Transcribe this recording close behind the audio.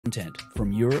Content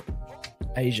from Europe,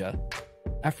 Asia,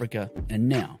 Africa, and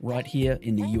now right here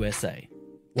in the USA.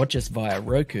 Watch us via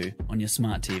Roku on your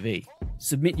smart TV.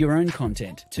 Submit your own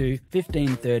content to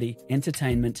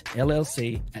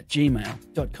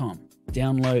 1530entertainmentllc@gmail.com.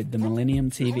 Download the Millennium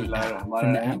TV app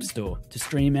from the App Store to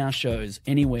stream our shows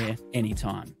anywhere,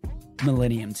 anytime.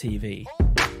 Millennium TV.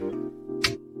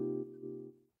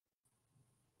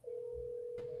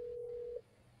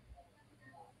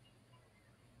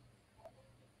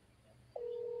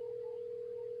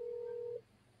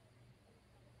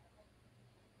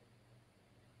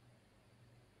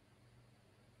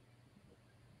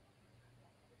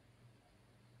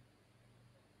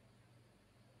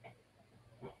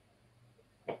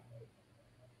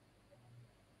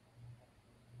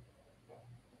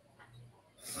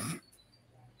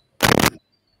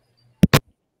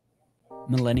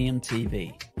 Millennium TV,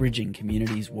 bridging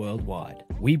communities worldwide.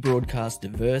 We broadcast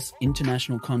diverse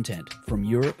international content from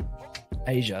Europe,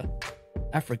 Asia,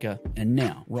 Africa, and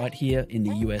now right here in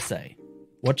the USA.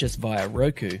 Watch us via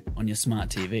Roku on your smart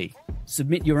TV.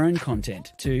 Submit your own content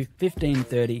to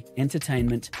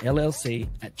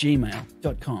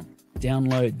 1530entertainmentllc@gmail.com.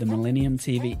 Download the Millennium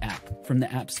TV app from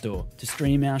the App Store to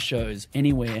stream our shows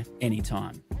anywhere,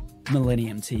 anytime.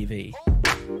 Millennium TV.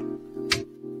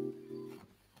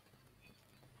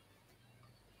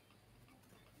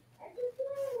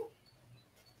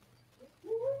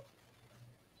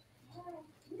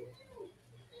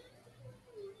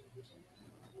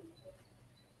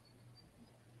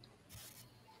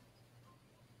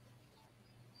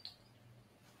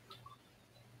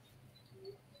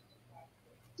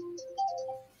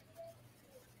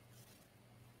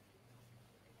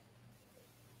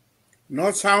 No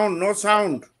sound, no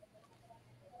sound.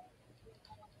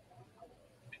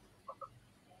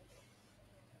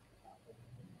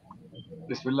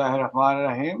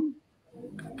 বিসমিল্লাহিররহমানিররহিম।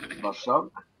 দর্শক,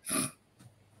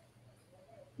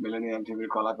 millennium টিভির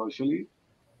কলা কৌশলী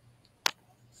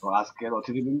ও আজকের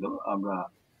অতিথিবৃন্দ, আমরা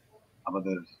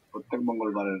আমাদের প্রত্যেক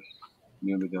মঙ্গলবারের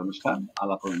নিয়মিত অনুষ্ঠান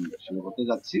আলাপন শুরু করতে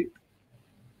যাচ্ছি।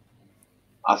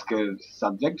 আজকের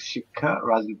সাবজেক্ট শিক্ষা,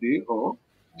 রাজনীতি ও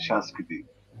সংস্কৃতি।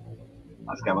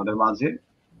 আজকে আমাদের মাঝে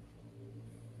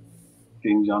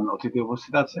তিনজন অতিথি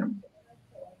উপস্থিত আছেন।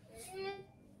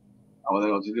 আমাদের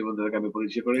অতিথিবৃন্দকে আমি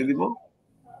পরিচয় করে দিব।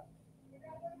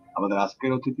 আমাদের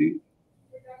আজকের অতিথি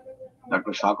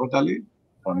doctor Sharafat Ali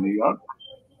from new York,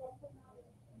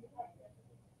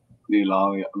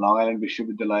 long island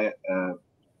বিশ্ববিদ্যালয়ে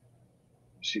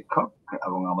শিক্ষক,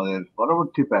 এবং আমাদের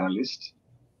পরবর্তী panelist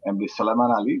MD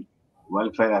সালামান Ali,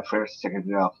 welfare affairs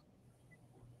secretary of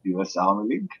US Awami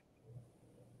League.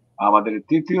 আমাদের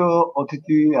তৃতীয়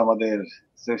অতিথি আমাদের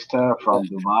সিস্টার ফ্রম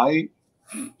দুবাই,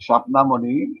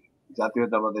 স্বপ্নামণি,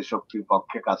 জাতীয়তাবাদের শক্তির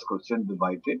পক্ষে কাজ করছেন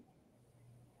দুবাইতে।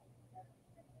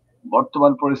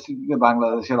 বর্তমান পরিস্থিতিতে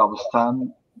বাংলাদেশের অবস্থান,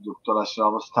 যুক্তরাষ্ট্রের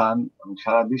অবস্থান এবং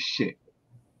সারা বিশ্বে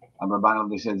আমরা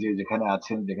বাংলাদেশে যে যেখানে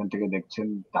আছেন, যেখান থেকে দেখছেন,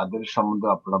 তাদের সম্বন্ধে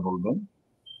আপনারা বলবেন।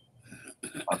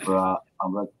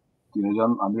 আমরা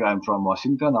তিনজন, আই এম ফ্রম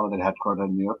ওয়াশিংটন, আমাদের হেডকোয়ার্টার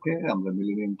নিউ ইয়র্কে। আমরা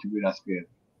মিলেনিয়াম টিভির আজকে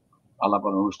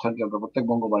আলাপন অনুষ্ঠানটি আমরা প্রত্যেক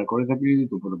মঙ্গলবার করে থাকি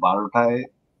দুপুর 12টায়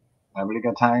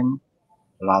আমেরিকা টাইম,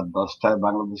 রাত 10টায়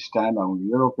বাংলাদেশ টাইম, এবং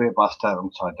ইউরোপে 5টা এবং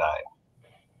 6টায়।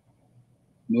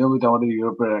 নিয়মিত আমাদের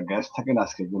ইউরোপের গেস্ট থাকেন।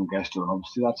 আজকে একজন গেস্ট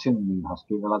অনুপস্থিত আছেন,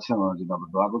 হসপিটাল আছেন, ওনার জন্য আমরা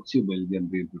দোয়া করছি। Belgium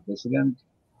BNP president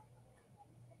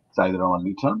Saidur Rahman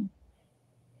Liton.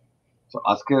 তো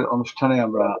আজকের অনুষ্ঠানে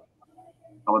আমরা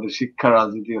আমাদের শিক্ষা,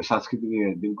 রাজনীতি ও সংস্কৃতি নিয়ে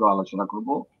দীর্ঘ আলোচনা করব।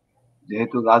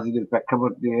 যেহেতু রাজনীতির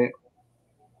প্রেক্ষাপট দিয়ে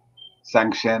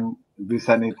স্যাংশন,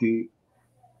 ভিসা নীতি,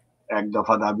 এক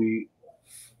দফা দাবি,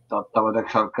 তত্ত্বাবধায়ক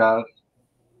সরকার,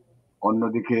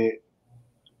 অন্যদিকে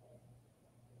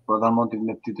প্রধানমন্ত্রীর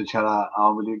নেতৃত্ব ছাড়া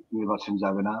আওয়ামী লীগ নির্বাচন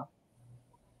যাবে না,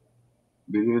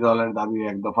 বিরোধী দলের দাবি,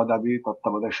 এক দফা দাবি,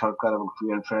 তত্ত্বাবধায়ক সরকার এবং ফ্রি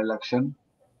অ্যান্ড ফেয়ার ইলেকশন।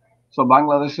 তো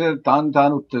বাংলাদেশের টান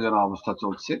টান উত্তেজনা অবস্থা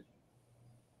চলছে।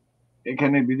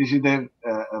 এখানে বিদেশিদের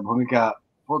ভূমিকা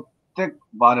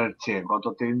প্রত্যেকবারের চেয়ে, গত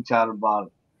 3-4 বার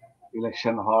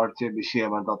ইলেকশন হওয়ার চেয়ে বেশি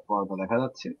এবার তৎপরতা দেখা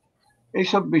যাচ্ছে।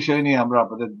 এইসব বিষয় নিয়ে আমরা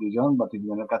আপনাদের দুজন বা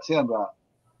তিনজনের কাছে আমরা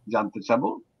জানতে চাবো।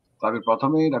 তবে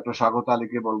প্রথমেই ডক্টর শারাফত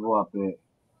আলীকে বলবো, আপনি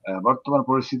বর্তমান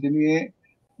পরিস্থিতি নিয়ে,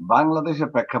 বাংলাদেশের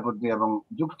প্রেক্ষাপট নিয়ে এবং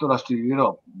যুক্তরাষ্ট্র,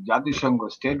 ইউরোপ, জাতিসংঘ,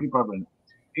 স্টেট ডিপার্টমেন্ট,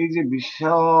 এই যে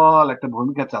বিশাল একটা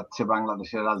ভূমিকা চাচ্ছে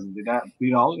বাংলাদেশের রাজনীতিটা,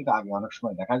 বিরল, এটা আগে অনেক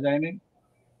সময় দেখা যায়নি।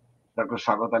 ডক্টর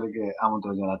শারাফত আলীকে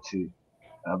আমন্ত্রণ জানাচ্ছি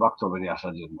বক্তব্য নিয়ে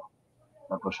আসার জন্য।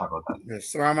 ডক্টর শারাফত আলী।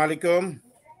 আসসালামু আলাইকুম,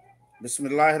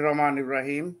 বিসমিল্লাহির রহমানির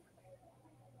রহিম।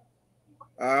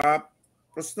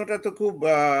 প্রশ্নটা তো খুব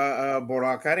বড়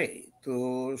আকারে, তো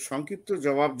সংক্ষিপ্ত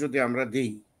জবাব যদি আমরা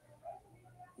দিই,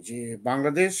 যে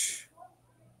বাংলাদেশ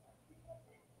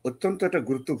অত্যন্ত একটা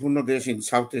গুরুত্বপূর্ণ দেশ ইন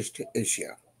সাউথ ইস্ট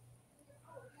এশিয়া।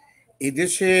 এই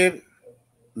দেশের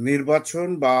নির্বাচন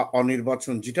বা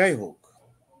অনির্বাচন যেটাই হোক,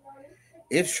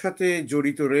 এর সাথে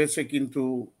জড়িত রয়েছে কিন্তু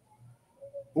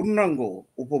পূর্ণাঙ্গ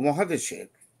উপমহাদেশের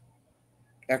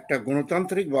একটা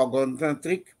গণতান্ত্রিক বা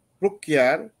গণতান্ত্রিক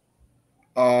প্রক্রিয়ার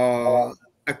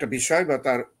একটা বিষয় বা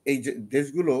তার এই যে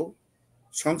দেশগুলো,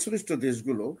 সংশ্লিষ্ট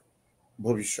দেশগুলোর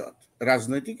ভবিষ্যৎ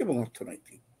রাজনৈতিক এবং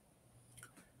অর্থনৈতিক।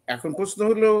 এখন প্রশ্ন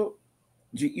হলো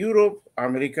যে ইউরোপ,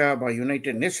 আমেরিকা বা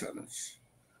ইউনাইটেড নেশনস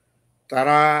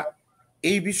তারা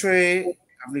এই বিষয়ে,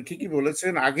 আপনি ঠিকই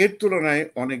বলেছেন, আগের তুলনায়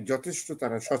অনেক যথেষ্ট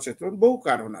তারা সচেতন। বহু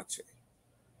কারণ আছে।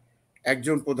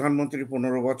 একজন প্রধানমন্ত্রী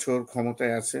 15 বছর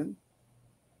ক্ষমতায় আছেন,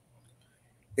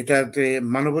 এটাতে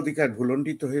মানবাধিকার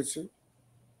ভুলণ্ডিত হয়েছে।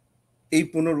 এই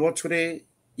 15 বছরে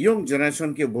ইয়ং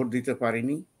জেনারেশনকে ভোট দিতে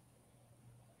পারেনি।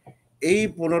 এই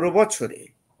 15 বছরে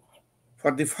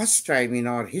for the first time in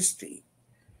our history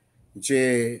যে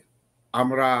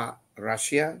আমরা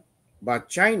রাশিয়া বা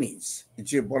চাইনিজ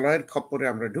যে বলয়ের খপ্পরে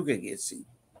আমরা ঢুকে গিয়েছি।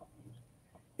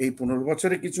 এই 15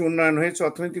 বছরে কিছু উন্নয়ন হয়েছে,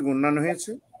 অর্থনৈতিক উন্নয়ন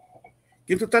হয়েছে,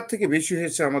 কিন্তু তার থেকে বেশি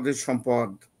হয়েছে আমাদের সম্পদ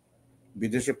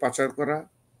বিদেশে পাচার করা,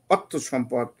 অর্থ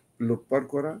সম্পদ লুটপাট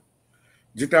করা,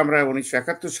 যেটা আমরা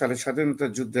 1971 সালে স্বাধীনতা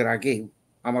যুদ্ধের আগে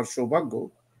আমার সৌভাগ্য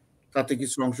তাতে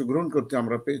কিছু অংশগ্রহণ করতে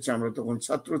আমরা পেয়েছি। আমরা তখন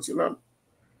ছাত্র ছিলাম।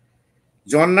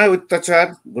 যে অন্যায়, অত্যাচার,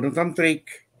 গণতান্ত্রিক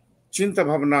চিন্তা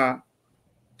ভাবনা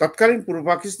তৎকালীন পূর্ব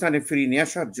পাকিস্তানে ফিরিয়ে নিয়ে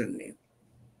আসার জন্য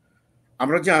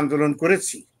আমরা যে আন্দোলন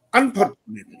করেছি,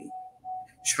 আনফরচুনেটলি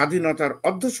স্বাধীনতার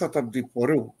অর্ধ শতাব্দী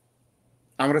পরেও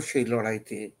আমরা সেই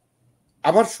লড়াইতে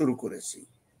আবার শুরু করেছি।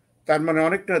 তার মানে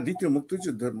অনেকটা দ্বিতীয়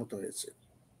মুক্তিযুদ্ধের মতো হয়েছে।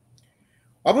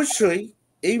 অবশ্যই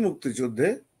এই মুক্তিযুদ্ধে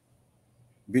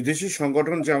বিদেশি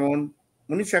সংগঠন যেমন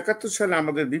 1971 সালে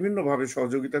আমাদের বিভিন্নভাবে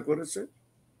সহযোগিতা করেছে,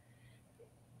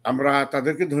 আমরা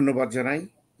তাদেরকে ধন্যবাদ জানাই।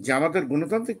 যে আমাদের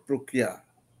গণতান্ত্রিক প্রক্রিয়া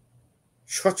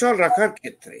সচল রাখার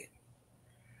ক্ষেত্রে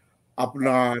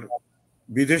আপনার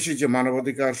বিদেশি যে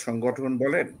মানবাধিকার সংগঠন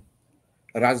বলেন,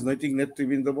 রাজনৈতিক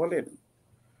নেতৃবৃন্দ বলেন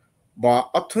বা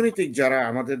অর্থনৈতিক যারা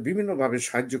আমাদের বিভিন্নভাবে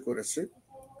সাহায্য করেছে,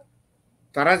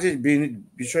 তারা যে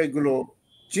বিষয়গুলো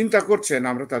চিন্তা করছেন,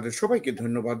 আমরা তাদের সবাইকে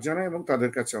ধন্যবাদ জানাই এবং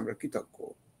তাদের কাছে আমরা কৃতজ্ঞ।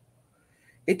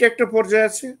 এটা একটা পর্যায়ে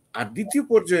আছে। আর দ্বিতীয়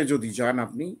পর্যায়ে যদি যান,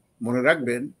 আপনি মনে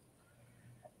রাখবেন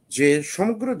যে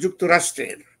সমগ্র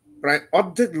যুক্তরাষ্ট্রের প্রায়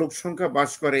অর্ধেক লোক সংখ্যা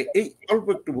বাস করে এই অল্প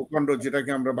একটু ভূখণ্ড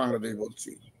যেটাকে আমরা বাংলাদেশ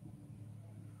বলছি।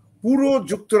 পুরো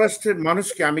যুক্তরাষ্ট্রের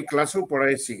মানুষকে, আমি ক্লাসেও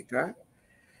পড়াইছি এটা,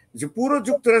 যে পুরো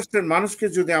যুক্তরাষ্ট্রের মানুষকে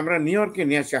যদি আমরা নিউ ইয়র্কে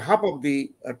নিয়ে আসি, half of the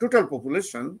total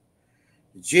population,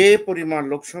 যে পরিমাণ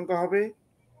লোক সংখ্যা হবে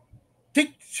ঠিক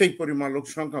সেই পরিমাণ লোক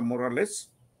সংখ্যা মোরালেস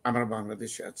আমরা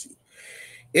বাংলাদেশে আছি।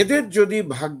 এদের যদি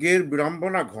ভাগ্যের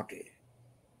বিড়ম্বনা ঘটে,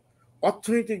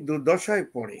 অর্থনৈতিক দুর্দশায়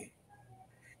পড়ে,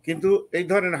 কিন্তু এই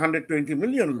ধরেন 120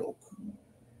 মিলিয়ন লোক,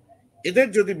 এদের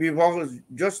যদি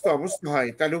বিপর্যস্ত অবস্থা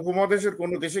হয়, তাহলে উপমহাদেশের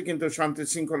কোনো দেশে কিন্তু শান্তি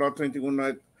শৃঙ্খলা, অর্থনৈতিক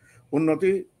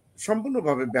উন্নতি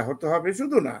সম্পূর্ণভাবে ব্যাহত হবে।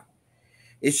 শুধু না,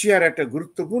 এশিয়ার একটা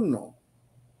গুরুত্বপূর্ণ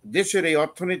দেশের এই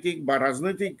অর্থনৈতিক বা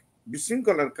রাজনৈতিক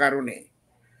বিশৃঙ্খলার কারণে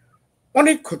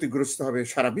অনেক ক্ষতিগ্রস্ত হবে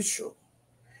সারা বিশ্ব।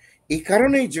 এই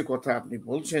কারণেই যে কথা আপনি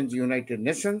বলছেন যে ইউনাইটেড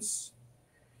নেশনস,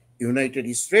 ইউনাইটেড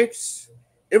স্টেটস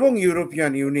এবং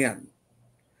ইউরোপিয়ান ইউনিয়ন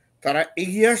তারা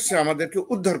এগিয়ে আসছে আমাদেরকে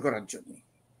উদ্ধার করার জন্য।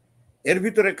 এর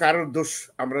ভিতরে কারোর দোষ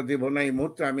আমরা দেব না এই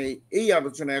মুহূর্তে, আমি এই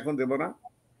আলোচনা এখন দেব না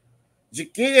যে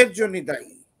কে এর জন্য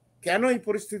দায়ী, কেন এই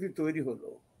পরিস্থিতি তৈরি হলো,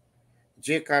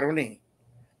 যে কারণে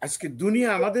আজকে দুনিয়া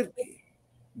আমাদেরকে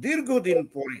দীর্ঘদিন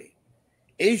পরে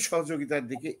এই সহযোগিতার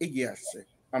দিকে এগিয়ে আসছে।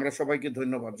 আমরা সবাইকে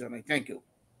ধন্যবাদ জানাই। Thank you.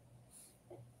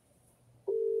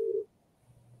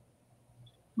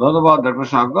 ধন্যবাদ ডক্টর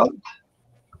স্বাগত,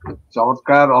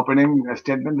 চমৎকার ওপেনিং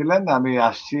স্টেটমেন্ট দিলেন। আমি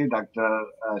আসছি ডাক্তার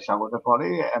স্বাগতের পরে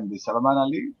এমডি সালমান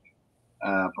আলী,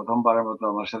 প্রথমবারের মতো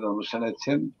আমার সাথে অনুষ্ঠানে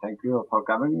এসেছেন। Thank you for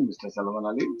coming mister Salman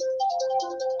Ali.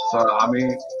 আমি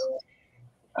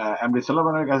এমডি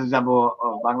সালমানের কাছে যাব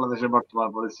বাংলাদেশের বর্তমান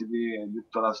পরিস্থিতি,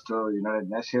 যুক্তরাষ্ট্র, ইউনাইটেড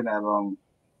নেশন এবং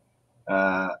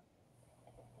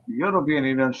ইউরোপিয়ান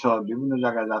ইউনিয়ন সহ বিভিন্ন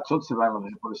জায়গায় যা চলছে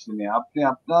বাংলাদেশের পরিস্থিতি নিয়ে আপনি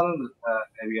আপনার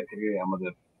এরিয়া থেকে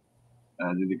আমাদের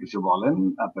যদি কিছু বলেন,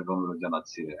 আপনাকে অনুরোধ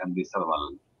জানাচ্ছি এমডি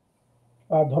সালমান।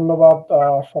 ধন্যবাদ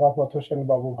শরাফত হোসেন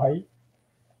বাবু ভাই,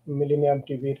 মিলেনিয়াম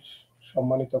টিভির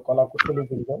সম্মানিত কলাকুশলী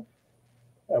বৃন্দ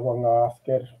এবং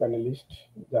আজকের প্যানেলিস্ট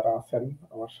যারা আছেন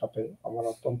আমার সাথে, আমার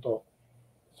অত্যন্ত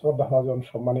শ্রদ্ধাভাজন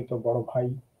সম্মানিত বড় ভাই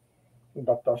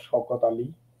ডক্টর শওকত আলী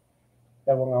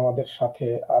এবং আমাদের সাথে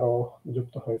আরো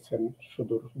যুক্ত হয়েছেন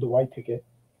সুদূর দুবাই থেকে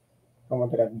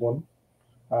আমাদের এক বোন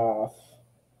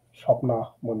স্বপ্না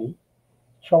মণি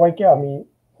সবাইকে আমি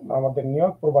আমাদের নিউ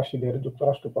ইয়র্ক প্রবাসীদের,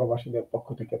 যুক্তরাষ্ট্র প্রবাসীদের পক্ষ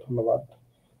থেকে ধন্যবাদ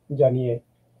জানিয়ে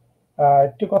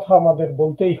একটি কথা আমাদের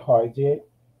বলতেই হয় যে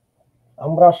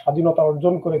আমরা স্বাধীনতা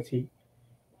অর্জন করেছি,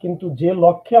 কিন্তু যে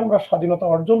লক্ষ্যে আমরা স্বাধীনতা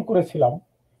অর্জন করেছিলাম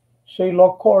সেই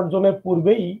লক্ষ্য অর্জনের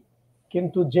পূর্বেই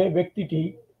কিন্তু যে ব্যক্তিটি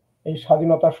এই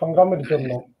স্বাধীনতা সংগ্রামের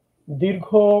জন্য দীর্ঘ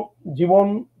জীবন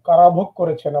কারাভোগ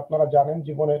করেছেন, আপনারা জানেন,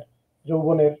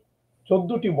 যৌবনের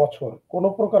 14টি বছর কোনো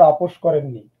প্রকার আপোষ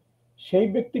করেননি, সেই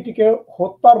ব্যক্তিটিকে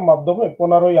হত্যার মাধ্যমে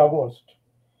 15ই আগস্ট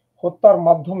হত্যার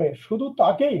মাধ্যমে শুধু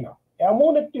তাকেই না,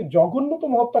 এমন একটি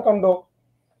জঘন্যতম হত্যাকাণ্ড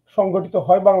সংগঠিত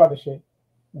হয় বাংলাদেশে,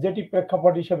 যেটি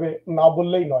প্রেক্ষাপট হিসেবে না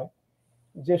বললেই নয়,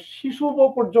 যে শিশু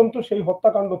পর্যন্ত সেই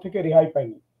হত্যাকাণ্ড থেকে রেহাই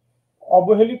পায়নি,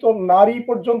 অবহেলিত নারী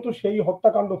পর্যন্ত সেই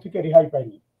হত্যাকাণ্ড থেকে রেহাই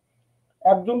পায়নি।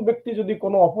 একজন ব্যক্তি যদি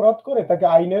কোনো অপরাধ করে তাকে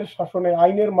আইনের শাসনে,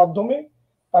 আইনের মাধ্যমে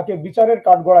তাকে বিচারের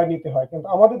কাঠগড়ায় নিতে হয়, কিন্তু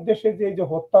আমাদের দেশে যে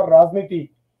হত্যার রাজনীতি,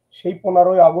 সেই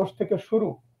 15ই আগস্ট থেকে শুরু,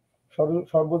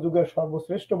 সর্বযুগের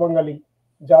সর্বশ্রেষ্ঠ বাঙালি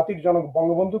জাতির জনক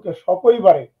বঙ্গবন্ধুকে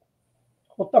সপরিবারে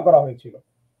হত্যা করা হয়েছিল।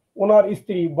 ওনার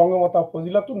স্ত্রী বঙ্গমাতা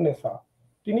ফজিলাতুন্নেসা,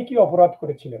 তিনি কি অপরাধ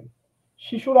করেছিলেন?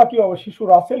 শিশু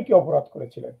রাসেল কি অপরাধ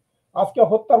করেছিলেন? আজকে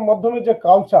হত্যার মাধ্যমে যে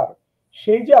কালচার,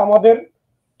 সেই যে আমাদের,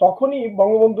 তখনই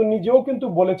বঙ্গবন্ধু নিজেও কিন্তু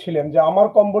বলেছিলেন যে আমার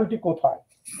কম্বলটি কোথায়।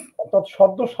 অর্থাৎ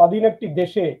সদ্য স্বাধীন একটি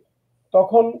দেশে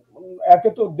তখন একে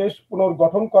তো দেশ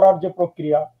পুনর্গঠন করার যে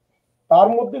প্রক্রিয়া, তার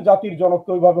মধ্যে জাতির জনককে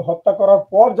ওইভাবে হত্যা করার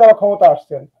পর যারা ক্ষমতা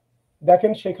আসছেন,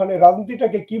 দেখেন সেখানে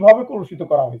রাজনীতিটাকে কিভাবে কলুষিত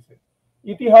করা হয়েছে,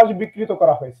 ইতিহাস বিকৃত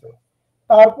করা হয়েছে।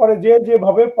 তারপরে যে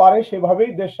যেভাবে পারে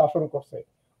সেভাবেই দেশ শাসন করছে।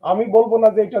 আমি বলবো না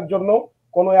যে এটার জন্য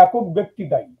কোনো একক ব্যক্তি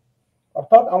দায়ী।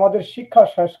 অর্থাৎ আমাদের শিক্ষা,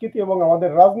 সংস্কৃতি এবং আমাদের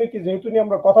রাজনীতি যেহেতু নিয়ে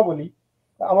আমরা কথা বলি,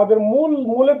 আমাদের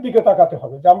মূলের দিকে তাকাতে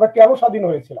হবে যে আমরা কেন স্বাধীন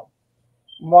হয়েছিলাম।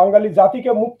 বাঙালি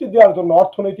জাতিকে মুক্তি দেওয়ার জন্য,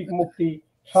 অর্থনৈতিক মুক্তি,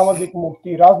 সামাজিক মুক্তি,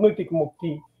 রাজনৈতিক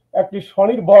মুক্তি, একটি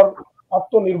স্বনির্ভর,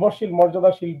 আত্মনির্ভরশীল,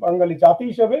 মর্যাদাশীল বাঙালি জাতি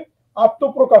হিসেবে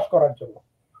আত্মপ্রকাশ করার জন্য।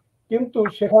 কিন্তু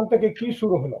সেখান থেকে কি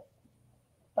শুরু হলো?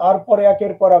 তারপরে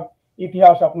একের পর এক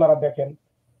ইতিহাস আপনারা দেখেন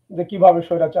যে কিভাবে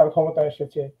স্বৈরাচার ক্ষমতা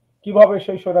এসেছে, কিভাবে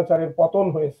সেই স্বৈরাচারের পতন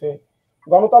হয়েছে।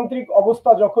 গণতান্ত্রিক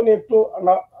অবস্থা যখনই একটু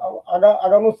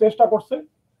আগানোর চেষ্টা করছে,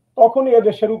 তখনই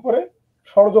এদেশের উপরে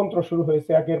ষড়যন্ত্র শুরু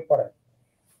হয়েছে একের পর এক।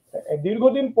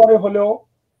 দীর্ঘদিন পরে হলেও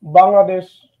বাংলাদেশ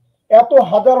এত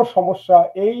হাজারো সমস্যা,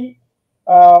 এই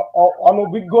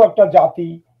অনভিজ্ঞ একটা জাতি,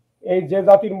 এই যে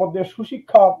জাতির মধ্যে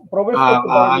সুশিক্ষা প্রবেশ করতে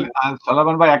পারেনি।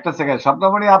 সলমন ভাই একটা সেকেন্ড,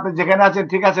 স্বপ্নমণি আপনি যেখানে আছেন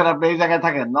ঠিক আছেন, আপনি এই জায়গায়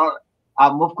থাকেন,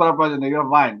 মুভ করার প্রয়োজন নেই, ইউর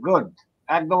ফাইন, গুড,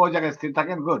 একদম ওই জায়গায় স্থির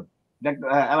থাকেন, গুড,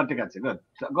 এবার ঠিক আছে, গুড,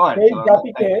 গো অ্যাহেড। এই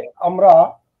জাতিকে আমরা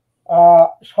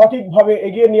সঠিকভাবে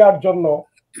এগিয়ে নেওয়ার জন্য,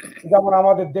 যেমন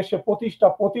আমাদের দেশে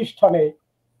প্রতিষ্ঠানে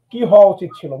কি হওয়া উচিত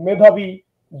ছিল, মেধাবী,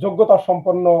 যোগ্যতা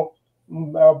সম্পন্ন,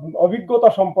 অভিজ্ঞতা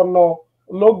সম্পন্ন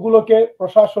লোকগুলোকে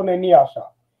প্রশাসনে নিয়ে আসা।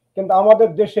 কিন্তু আমাদের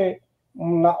দেশে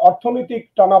অর্থনৈতিক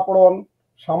টানাপোড়েন,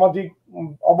 সামাজিক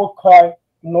অবক্ষয়,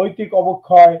 নৈতিক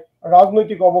অবক্ষয়,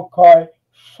 রাজনৈতিক অবক্ষয়,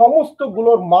 সমস্ত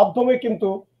গুলোর মাধ্যমে কিন্তু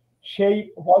সেই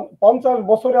 50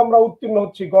 বছরে আমরা উত্তীর্ণ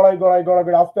হচ্ছি গড়াই গড়াই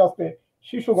গড়াই আস্তে আস্তে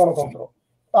শিশু গণতন্ত্র।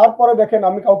 তারপরে দেখেন,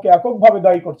 আমি কাউকে এককভাবে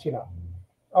দায়ী করছি না,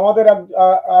 আমাদের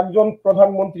একজন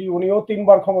প্রধানমন্ত্রী, উনিও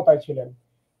 3বার ক্ষমতায় ছিলেন,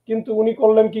 কিন্তু উনি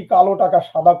করলেন কি? কালো টাকা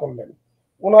সাদা করলেন।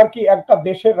 ওনার কি একটা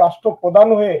দেশের রাষ্ট্রপ্রধান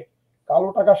হয়ে কালো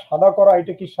টাকা সাদা করা,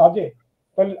 এটা কি সাজে?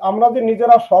 তাহলে আমরা যে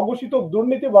নিজেরা স্বঘোষিত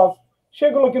দুর্নীতিবাজ,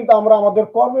 সেগুলো কিন্তু আমরা আমাদের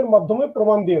কর্মের মাধ্যমে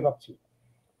প্রমাণ দিয়ে যাচ্ছি।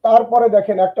 তারপরে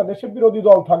দেখেন, একটা দেশে বিরোধী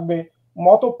দল থাকবে,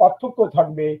 মত পার্থক্য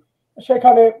থাকবে,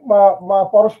 সেখানে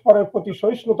পরস্পরের প্রতি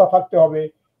সহিষ্ণুতা থাকতে হবে,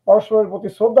 পরস্পরের প্রতি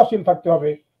শ্রদ্ধাশীল থাকতে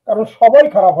হবে, কারণ সবাই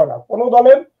খারাপ হয় না, কোনো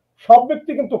দলের সব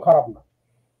ব্যক্তি কিন্তু খারাপ না।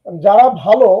 যারা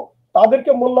ভালো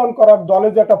তাদেরকে মূল্যায়ন করার দলে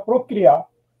যে একটা প্রক্রিয়া,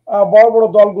 বড় বড়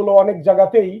দলগুলো অনেক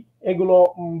জায়গাতেই এগুলো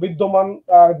বিদ্যমান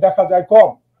দেখা যায় কম,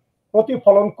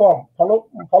 প্রতিফলন কম,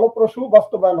 ফলপ্রসূ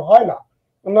বাস্তবায়ন হয় না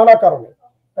নানা কারণে।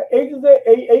 এই যে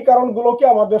এই কারণগুলোকে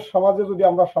আমাদের সমাজে যদি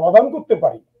আমরা সমাধান করতে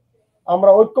পারি, আমরা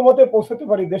ঐক্যমতে পৌঁছাতে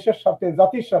পারি দেশের সাথে,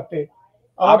 জাতির সাথে।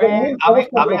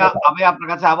 আমি আপনার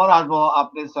কাছে আবার আসবো।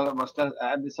 আপনি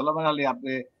সলমান আলী,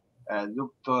 আপনি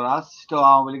যুক্তরাষ্ট্র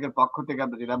আওয়ামী লীগের পক্ষ থেকে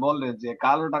আপনি যেটা বললেন যে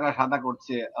কালো টাকা সাদা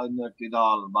করছে অন্য একটি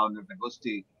দল বা অন্য একটা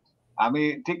গোষ্ঠী, আমি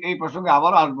ঠিক এই প্রসঙ্গে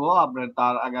আবার আসবো। আপনার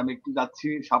তার আগে আমি একটু যাচ্ছি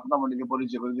স্বপ্নমণিকে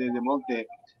পরিচয় করে দিয়ে বলতে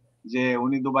যে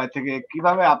উনি দুবাই থেকে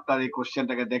কিভাবে আপনার এই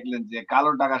কোশ্চেনটাকে দেখলেন যে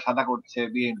কালো টাকা সাদা করছে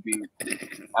বিএনপি,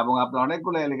 এবং আপনি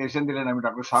অনেকগুলো এলিগেশন দিলেন। আমি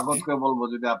ডক্টর স্বাগতকে বলবো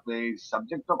যদি আপনি এই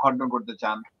সাবজেক্টটা খণ্ডন করতে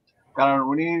চান, কারণ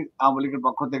উনি আওয়ামী লীগের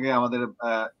পক্ষ থেকে আমাদের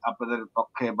আপনাদের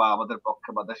পক্ষে বা আমাদের পক্ষে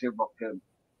বা দেশের পক্ষে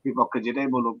বিপক্ষে যেটাই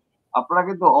বলুক, আপনারা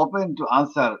কিন্তু open to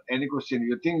answer any question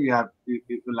you think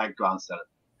you like to answer.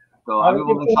 তো আমি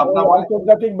বলবো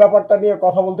আন্তর্জাতিক ব্যাপারটা নিয়ে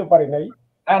কথা বলতে পারি নাই,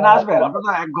 হ্যাঁ, না আসবেন, আপনার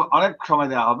তো অনেক সময়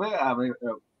দেওয়া হবে। আমি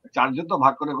চারজন তো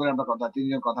ভাগ করে আমরা কথা,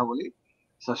 তিনজন কথা বলি।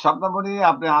 স্বপ্নমণি,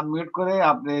 আপনি আনমিউট করে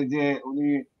আপনি যে উনি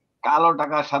কালো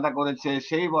টাকা সাদা করেছে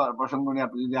সেই প্রসঙ্গ নিয়ে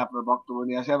আপনি যদি আপনার বক্তব্য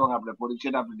নিয়ে আসে এবং আপনার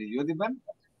পরিচয়টা আপনি নিজেও দিবেন।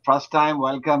 ফার্স্ট টাইম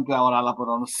ওয়েলকাম টু আমার আলাপন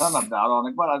অনুষ্ঠান। আপনি আরো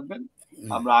অনেকবার আসবেন।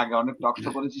 আমরা আগে অনেক টক শো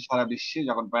করেছি সারা বিশ্বে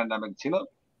যখন প্যান্ডামিক ছিল।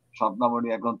 স্বপ্নমণি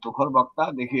একজন তুখোর বক্তা,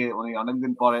 দেখি উনি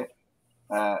অনেকদিন পরে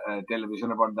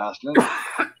টেলিভিশনের পর্দায় আসলেন।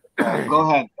 গো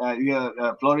হেড,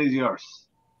 ফ্লোর ইজ ইয়ার্স।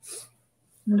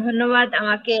 ধন্যবাদ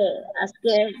আমাকে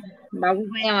আজকে বাবু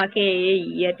ভাই আমাকে এই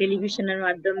টেলিভিশনের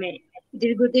মাধ্যমে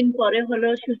দীর্ঘদিন পরে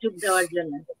হলেও সুযোগ দেওয়ার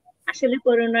জন্য। আসলে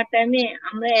করোনার টাইমে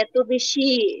আমরা এত বেশি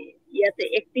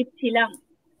অ্যাক্টিভ ছিলাম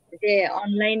যে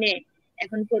অনলাইনে,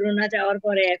 এখন করোনা যাওয়ার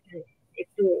পরে এখন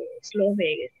একটু স্লো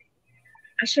হয়ে গেছে।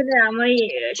 আসলে আমি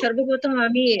সর্বপ্রথম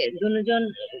আমি দুজন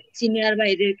সিনিয়র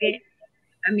ভাইদেরকে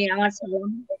আমি আমার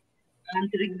সালাম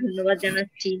আন্তরিক ধন্যবাদ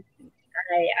জানাচ্ছি।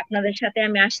 আপনাদের সাথে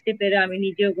আমি আসতে পেরে আমি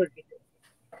নিজেও গর্বিত।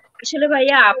 আসলে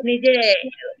ভাইয়া, আপনি যে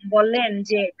বললেন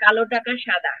যে কালো টাকা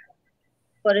সাদা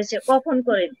করেছে, কখন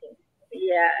করেছে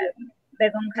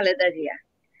বেগম খালেদা জিয়া?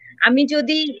 আমি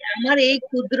যদি আমার এই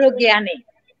ক্ষুদ্র জ্ঞানে,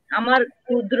 আমার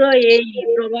ক্ষুদ্র এই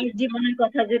প্রবাস জীবনের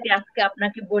কথা যদি আজকে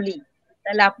আপনাকে বলি,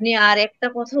 তাহলে আপনি আর একটা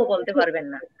কথাও বলতে পারবেন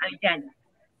না, আমি জানি।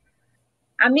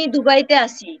 আমি দুবাইতে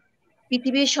আছি,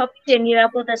 পৃথিবীর সবচেয়ে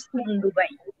নিরাপদ স্থান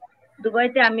দুবাই।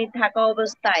 দুবাইতে আমি থাকা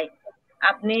অবস্থায়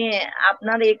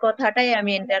আপনার এই কথাটাই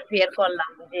আমি ইন্টারফিয়ার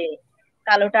করলাম যে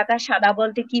কালো টাকা সাদা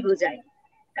বলতে কি বোঝায়,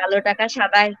 কালো টাকা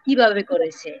সাদা কিভাবে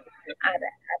করেছে। আর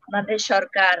আপনাদের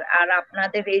সরকার আর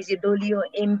আপনাদের এই যে দলীয়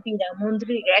এমপিরা,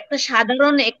 মন্ত্রী, একটা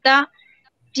সাধারণ একটা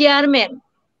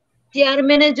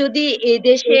চেয়ারম্যানে যদি এই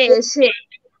দেশে এসে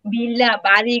বিল্লা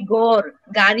বাড়ি ঘর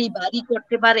গাড়ি বাড়ি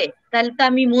করতে পারে, তাহলে তো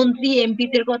আমি মন্ত্রী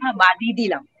এমপিদের কথা বাদই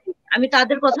দিলাম, আমি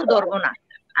তাদের কথা ধরবো না।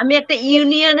 আমি একটা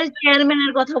ইউনিয়নের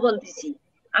চেয়ারম্যানের কথা বলতেছি,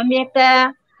 আমি একটা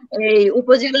এই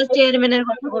উপজেলার চেয়ারম্যানের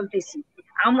কথা বলতেছি।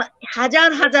 হাজার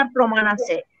হাজার প্রমাণ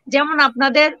আছে। যেমন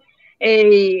আপনাদের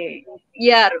এই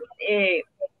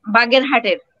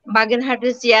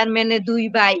বাগেরহাটের চেয়ারম্যানের দুই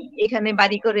ভাই এখানে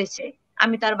বাড়ি করেছে,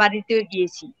 আমি তার বাড়িতেও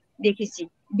গিয়েছি, দেখেছি,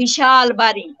 বিশাল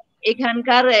বাড়ি।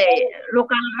 এখানকার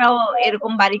লোকালরাও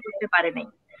এরকম বাড়ি করতে পারে নাই।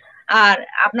 আর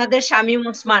আপনাদের শামীম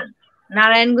ওসমান,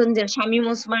 নারায়ণগঞ্জের শামীম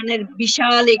ওসমানের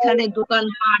বিশাল এখানে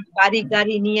দোকানপাট বাড়ি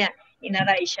গাড়ি নিয়ে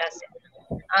এনারা এসে আছে।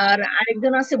 আর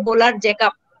আরেকজন আছে বোলার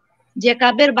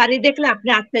জেকাবের বাড়ি দেখলে আপনি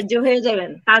আশ্চর্য হয়ে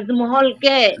যাবেন,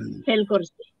 তাজমহলকে ফেল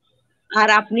করছে। আর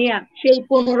আপনি সেই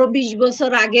 15-20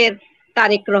 বছর আগের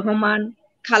তারেক রহমান,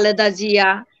 খালেদা জিয়া,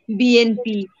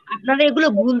 বিএনপি, আপনারা এগুলো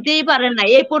ভুলতেই পারেন না।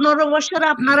 এই 15 বছর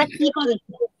আপনারা কি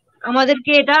করেছেন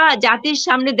আমাদেরকে এটা জাতির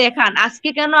সামনে দেখান। আজকে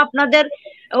কেন আপনাদের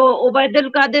ওবায়দুল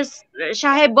কাদের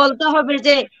সাহেব বলতে হবে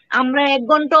যে আমরা 1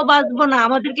 ঘন্টাও বাঁচবো না,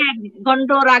 আমাদেরকে 1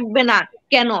 ঘন্টাও রাখবে না?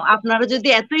 কেন? আপনারা যদি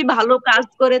এতই ভালো কাজ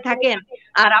করে থাকেন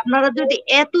আর আপনারা যদি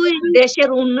এতই দেশের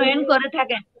উন্নয়ন করে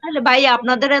থাকেন, তাহলে ভাই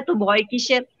আপনাদের এত ভয়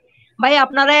কিসের? ভাই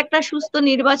আপনারা একটা সুস্থ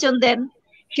নির্বাচন দেন,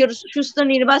 সুস্থ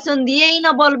নির্বাচন দিয়েই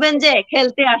না বলবেন যে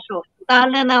খেলতে আসো,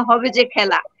 তাহলে না হবে যে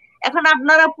খেলা। এখন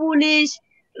আপনারা পুলিশ,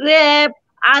 র্যাব,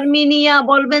 আর্মি নিয়ে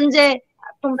বলবেন যে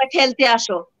তোমরা খেলতে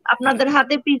আসো, আপনাদের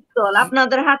হাতে পিস্তল,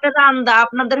 আপনাদের হাতে রান্দা,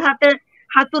 আপনাদের হাতে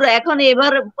হাতুড়া। এখন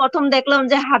এবার প্রথম দেখলাম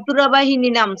যে হাতুড়া বাহিনী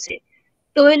নামছে।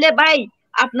 তাহলে ভাই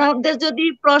আপনাদের যদি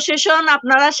প্রশাসন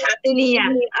আপনারা সাথে নিয়ে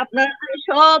আপনারা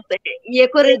সব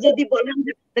করে যদি বলেন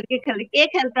যে খেলে, কে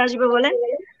খেলতে আসবে বলেন?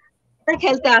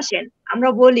 খেলতে আসেন, আমরা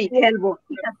বলি খেলবো,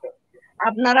 ঠিক আছে।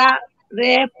 আপনারা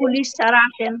র্যাব পুলিশ ছাড়া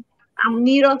আসেন,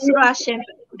 নিরস্ত্র আসেন,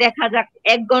 দেখা যাক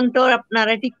 1 ঘন্টা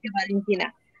আপনারা টিকতে পারেন কিনা।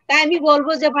 তাই আমি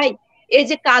বলবো যে ভাই, এই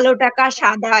যে কালো টাকা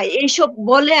সাদা এইসব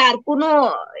বলে আর কোনো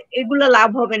এগুলো লাভ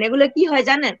হবে না। এগুলো কি হয়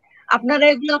জানেন, আপনারা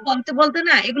এগুলো বলতে বলতে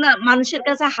না এগুলা মানুষের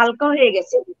কাছে হালকা হয়ে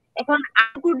গেছে। এখন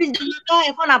 8 কোটি জনতা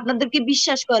এখন আপনাদেরকে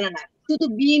বিশ্বাস করে না। শুধু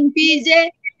বিএনপি যে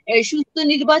সুস্থ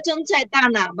নির্বাচন চায় তা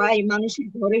না ভাই, মানুষের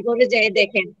ঘরে ঘরে যায়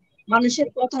দেখেন, মানুষের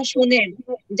কথা শোনেন,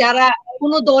 যারা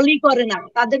কোনো দলই করে না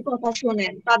তাদের কথা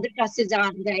শোনেন, তাদের কাছে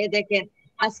যান, যায় দেখেন।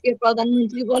 আজকে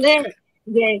প্রধানমন্ত্রী বলে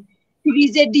যে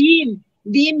ফ্রিজে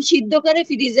ডিম সিদ্ধ করে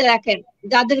ফ্রিজে রাখেন,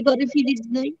 যাদের ঘরে ফ্রিজ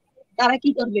নেই তারা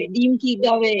কি করবে? ডিম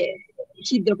কিভাবে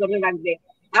সিদ্ধ করে রাখবে?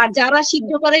 আর যারা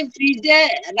সিদ্ধ করে ফ্রিজে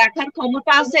রাখার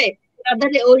ক্ষমতা আছে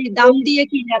তাদের ওই দাম দিয়ে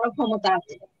কিনারও ক্ষমতা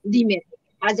আছে ডিমের।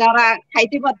 আর যারা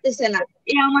খাইতে পারতেছে না,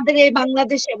 আমাদের এই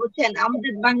বাংলাদেশে, বুঝছেন,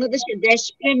 আমাদের বাংলাদেশে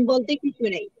দেশপ্রেম বলতে কিছু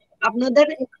নেই। আপনাদের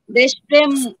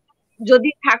দেশপ্রেম যদি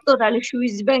থাকতো তাহলে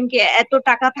সুইস ব্যাংকে এত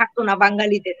টাকা থাকতো না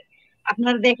বাঙালিদের।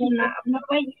 আপনারা দেখেন না, আপনার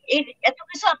ভাই এত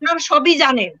কিছু আপনারা সবই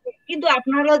জানেন, কিন্তু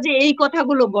আপনারা যে এই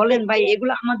কথাগুলো বলেন ভাই,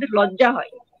 এগুলো আমাদের লজ্জা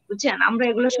হয়, বুঝছেন, আমরা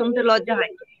এগুলো শুনতে লজ্জা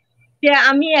হয়। যে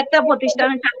আমি একটা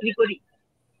প্রতিষ্ঠানে চাকরি করি,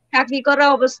 চাকরি করা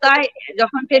অবস্থায়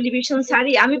যখন টেলিভিশন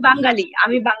ছাড়ি, আমি বাঙালি,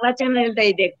 আমি বাংলা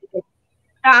চ্যানেলটাই দেখি,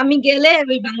 তা আমি গেলে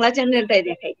ওই বাংলা চ্যানেলটাই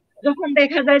দেখাই। যখন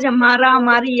দেখা যায় যে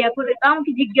মারামারি ইয়া করে, তা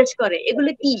আমাকে জিজ্ঞেস করে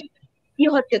এগুলো কি কি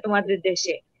হচ্ছে তোমাদের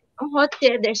দেশে? হচ্ছে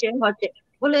দেশে হচ্ছে,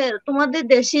 বলে তোমাদের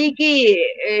দেশেই কি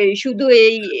শুধু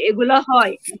এগুলা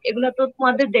হয়? এগুলা তো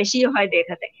তোমাদের দেশেই হয়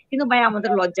দেখা যায়। কিন্তু ভাই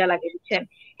আমাদের লজ্জা লাগে, বুঝছেন?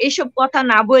 এইসব কথা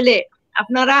না বলে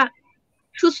আপনারা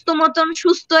সুস্থ মতন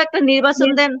সুস্থ একটা নির্বাচন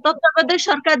দেন। তত্ত্বাবধায়ক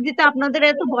সরকার দিতে আপনাদের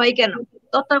এত ভয় কেন?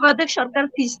 তত্ত্বাবধায়ক সরকার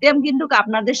সিস্টেম কিন্তু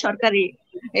আপনাদের সরকারি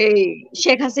এই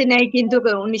শেখ হাসিনাই কিন্তু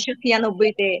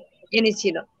 1993-তে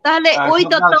এনেছিল। তাহলে ওই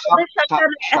তত্ত্বাবধায়ক সরকার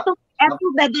এত এত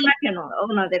বেদনা কেন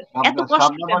ওনাদের, এত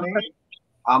কষ্ট কেন?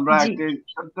 আমরা একটি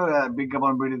ছোট্ট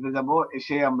বিজ্ঞাপন বিরতিতে যাব,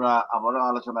 এসে আমরা আবারও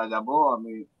আলোচনায় যাব।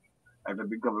 আমি একটা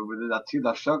বিজ্ঞাপন বিরতিতে যাচ্ছি,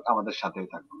 দর্শক আমাদের সাথেই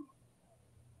থাকুন।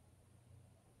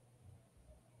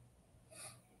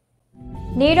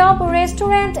 নীরব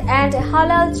রেস্টুরেন্ট অ্যান্ড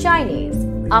হালাল চাইনিজ,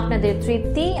 আপনাদের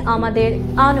তৃপ্তি আমাদের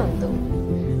আনন্দ।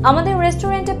 আমাদের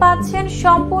রেস্টুরেন্টে পাচ্ছেন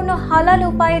সম্পূর্ণ হালাল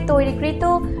উপায়ে তৈরিকৃত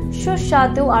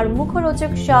সুস্বাদু আর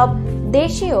মুখরোচক সব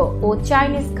দেশীয় ও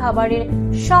চাইনিজ খাবারের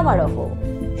সমারোহ।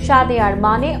 স্বাদে আর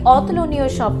মানে অতুলনীয়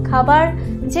সব খাবার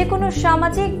যে কোনো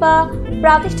সামাজিক বা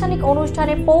প্রাতিষ্ঠানিক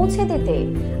অনুষ্ঠানে পৌঁছে দিতে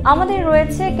আমাদের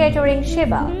রয়েছে ক্যাটারিং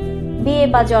সেবা। বিয়ে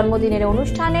বা জন্মদিনের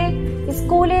অনুষ্ঠানে,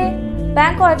 স্কুলে,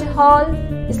 ব্যাংকোয়েট হল,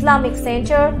 ইসলামিক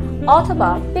সেন্টার অথবা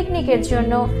পিকনিকের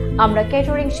জন্য আমরা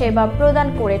ক্যাটারিং সেবা প্রদান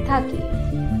করে থাকি।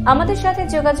 আমাদের সাথে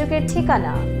যোগাযোগের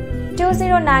ঠিকানা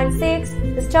 2096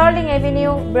 Sterling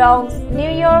Avenue, Bronx,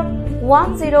 new York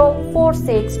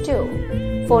 10462।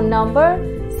 Phone নম্বর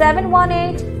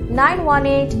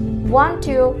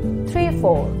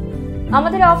 718-918-1234।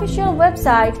 আমাদের অফিসিয়াল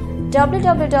ওয়েবসাইট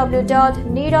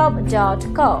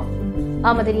www.nirab.com।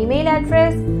 আমাদের ইমেইল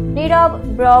অ্যাড্রেস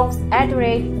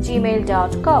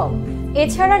nirab.bronx@gmail.com।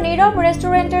 এছাড়া নীরব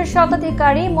রেস্টুরেন্টের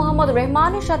স্বত্বাধিকারী মোহাম্মদ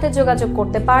রহমানের সাথে যোগাযোগ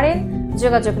করতে পারেন।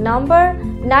 যোগাযোগ নম্বর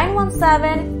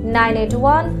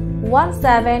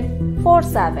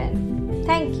 9179811747।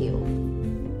 Thank you.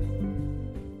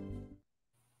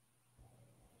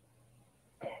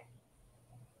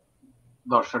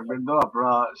 দর্শকবৃন্দ,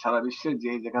 আপনারা সারা বিশ্বে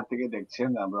যে যেখান থেকে দেখছেন,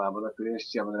 আমরা আবার ফিরে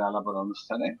এসেছি আমাদের আলাপন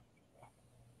অনুষ্ঠানে।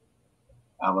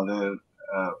 আমাদের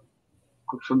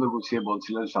খুব সুন্দর গুছিয়ে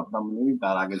বলছিলেন স্বপ্নামণি,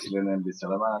 তার আগে ছিলেন এমডি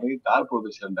সালামান আলী, তার পূর্বে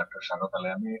ছিলেন ডক্টর শারফাত আলী।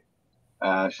 আমি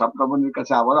স্বপ্নামণির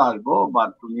কাছে আবারও আসবো, বা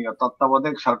তুমি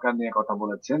তত্ত্বাবধায়ক সরকার নিয়ে কথা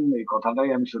বলেছেন, এই কথাটাই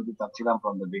আমি শুনতে চাচ্ছিলাম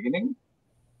ফ্রম দ্য বিগিনিং।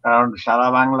 কারণ সারা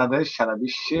বাংলাদেশ, সারা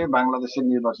বিশ্বে বাংলাদেশের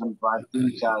নির্বাচন প্রায়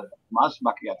 3-4 মাস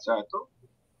বাকি আছে, হয়তো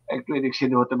একটু এদিক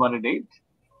সেদিক হতে পারে ডেট।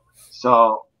 সো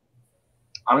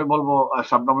আমি বলবো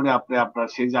স্বপ্নামণি, আপনি আপনার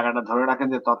সেই জায়গাটা ধরে রাখেন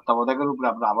যে তত্ত্বাবধায়কের উপরে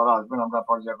আপনি আবারও আসবেন। আমরা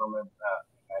পর্যায়ক্রমে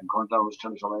 1 ঘন্টার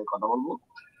অনুষ্ঠানে সবাই কথা বলবো।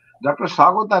 ডক্টর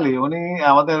স্বাগত আলী, উনি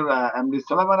আমাদের এমডি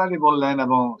সালামান আলী বললেন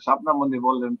এবং স্বপ্নামণি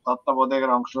বললেন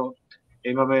তত্ত্বাবধায়কের অংশ,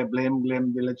 এইভাবে ব্লেম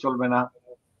দিলে চলবে না।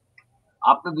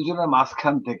 আপনি দুজনের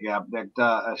মাঝখান থেকে আপনি একটা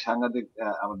সাংঘাতিক,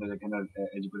 আমাদের এখানে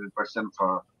এডুকেটেড পারসন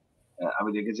ফর, আমি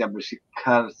দেখেছি আপনি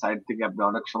শিক্ষার সাইড থেকে আপনি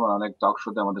অনেক সময় অনেক টক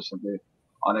শোতে আমাদের সাথে,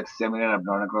 অনেক সেমিনার আপনি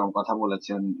অনেক রকম কথা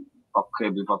বলেছেন, পক্ষে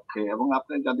বিপক্ষে, এবং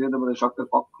আপনি জাতীয়তাবাদী শক্তির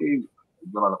পক্ষেই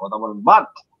কথা বলেন। বাট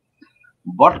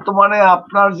বর্তমানে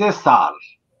আপনার যে স্যার,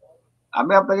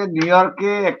 আমি আপনাকে নিউ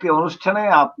ইয়র্কে একটি অনুষ্ঠানে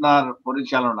আপনার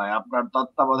পরিচালনায়, আপনার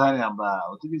তত্ত্বাবধানে আমরা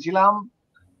অতিথি ছিলাম।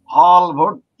 হল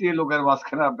ভর্তি লোকের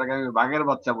মাঝখানে আপনাকে আমি বাঘের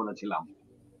বাচ্চা বলেছিলাম।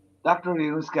 ডক্টর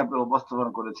ইউনূসকে আপনি উপস্থাপন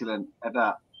করেছিলেন এটা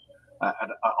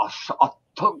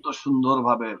অত্যন্ত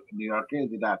সুন্দরভাবে নিউ ইয়র্কে,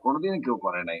 যেটা কোনোদিন কেউ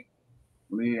করে নাই।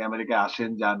 উনি আমেরিকায় আসেন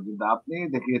যান, কিন্তু আপনি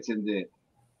দেখিয়েছেন যে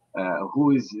who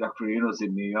is doctor Yunus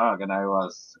in new York, and I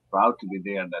was proud to be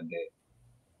there that day.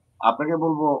 আপনাকে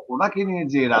বলবো, ওনাকে নিয়ে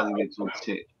যে রাজনীতি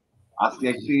চলছে, আজকে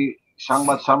একটি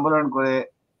সংবাদ সম্মেলন করে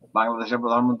বাংলাদেশের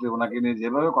প্রধানমন্ত্রী ওনাকে নিয়ে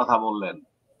যেভাবে কথা বললেন,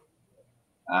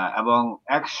 এবং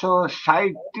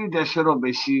 160টি দেশেরও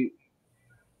বেশি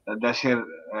দেশের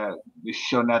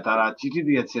বিশ্ব নেতারা চিঠি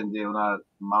দিয়েছেন যে ওনার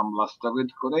মামলা স্থগিত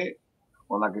করে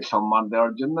ওনাকে সম্মান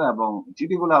দেওয়ার জন্য, এবং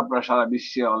চিঠিগুলো আপনার সারা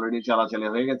বিশ্বে অলরেডি চালাচালি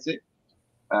হয়ে গেছে।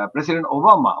 প্রেসিডেন্ট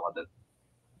ওবামা আমাদের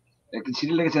একটি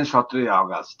চিঠি লিখেছেন 17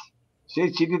 আগস্ট। সেই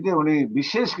চিঠিতে উনি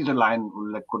বিশেষ কিছু লাইন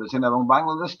উল্লেখ করেছেন, এবং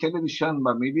বাংলাদেশ টেলিভিশন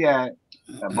বা মিডিয়ায়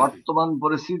বর্তমান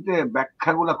পরিস্থিতিতে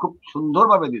ব্যাখ্যাগুলো খুব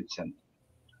সুন্দরভাবে দিচ্ছেন।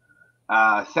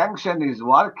 স্যাংশন ইজ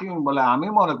ওয়ার্কিং বলে আমি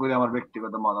মনে করি, আমার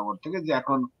ব্যক্তিগত মতামত থেকে, যে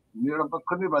এখন নিরপেক্ষ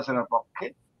নির্বাচনের পক্ষে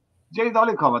যেই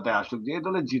দলই ক্ষমতায় আসুক, যেই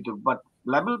দলে জিতুক, বাট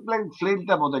লেভেল প্লেইং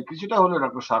ফিল্ডটা বোধহয় কিছুটা হলেও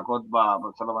ডক্টর শারফাত বা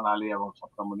সালামান আলী এবং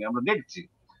স্বপ্নামণি আমরা দেখছি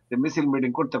যে মিছিল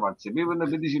মিটিং করতে পারছে, বিভিন্ন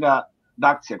বিদেশিরা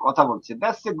ডাকছে, কথা বলছে।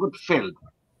 That's a good field.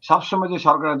 সবসময় যে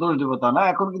সরকারের দোষ দিব তা না,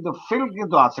 এখন কিন্তু ফিল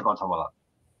কিন্তু আছে কথা বলা।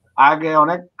 আগে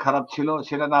অনেক খারাপ ছিল,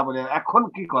 সেটা না বলে এখন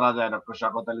কি করা যায় ডক্টর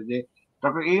শওকত আলী, যে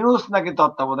ডক্টর ইউনূস নাকি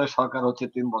তত্ত্বাবধায়ক সরকার হচ্ছে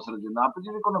 3 বছরের জন্য। আপনি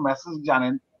যদি কোনো মেসেজ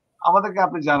জানেন আমাদেরকে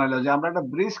আপনি জানালে যে আমরা একটা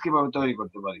ব্রিজ কিভাবে তৈরি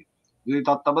করতে পারি, যদি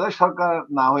তত্ত্বাবধায়ক সরকার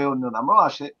না হয়ে অন্য নামও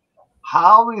আসে,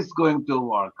 how is going to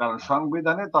work. কারণ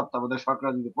সংবিধানে তত্ত্বাবধায়ক সরকার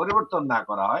যদি পরিবর্তন না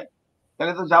করা হয়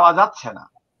তাহলে তো যাওয়া যাচ্ছে না,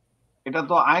 এটা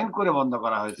তো আইন করে বন্ধ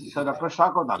করা হয়েছে। Doctor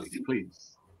Shawkat Ali please.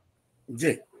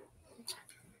 জি,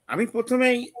 আমি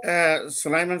প্রথমেই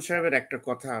সুলাইমান সাহেবের একটা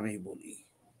কথা আমি বলি।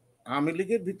 আওয়ামী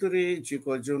লীগের ভিতরে যে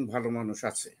কয়জন ভালো মানুষ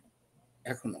আছে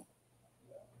এখনো,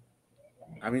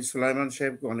 আমি সুলাইমান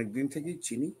সাহেবকে অনেকদিন থেকেই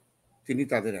চিনি, তিনি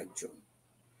তাদের একজন।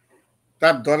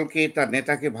 তার দলকে, তার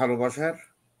নেতাকে ভালোবাসার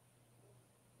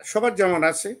সবার যেমন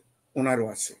আছে ওনারও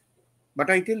আছে। But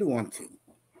I tell you one thing,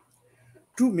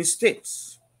 two mistakes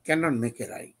can not make a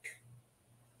right.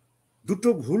 দুটো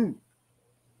ভুল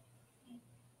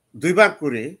দুইবার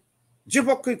করে যে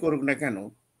পক্ষই করুক না কেন,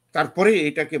 তারপরে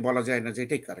এটাকে বলা যায় না যে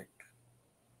এটাই কারেক্ট।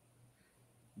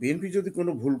 বিএনপি যদি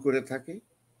কোনো ভুল করে থাকে,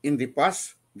 in the pass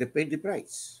they pay the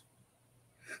price.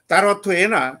 তার অর্থ এ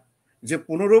না যে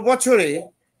 15 বছরে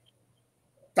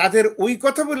তাদের ওই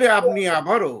কথা বলে আপনি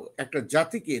আবারও একটা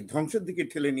জাতিকে ধ্বংসের দিকে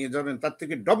ঠেলে নিয়ে যাবেন, তার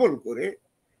থেকে ডবল করে,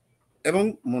 এবং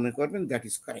মনে করবেন that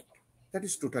is correct. That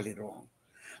is totally রং।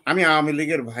 আমি আওয়ামী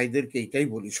লীগের ভাইদেরকে এটাই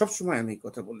বলি, সবসময় আমি এই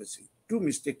কথা বলেছি, two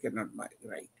mistake can not my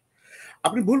right.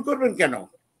 আপনি ভুল করবেন কেন?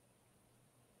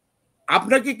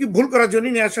 আপনাকে কি ভুল করার জন্য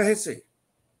নিয়ে আসা হয়েছে?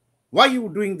 Why you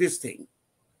doing this thing?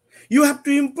 You have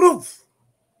to improve.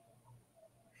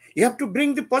 You have to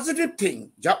bring the positive thing,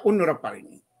 যা অন্যরা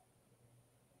পারেনি।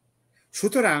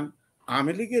 সুতরাং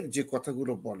আওয়ামী লীগের যে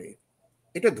কথাগুলো বলে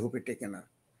এটা ধোপে টেকে না।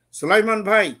 সুলাইমান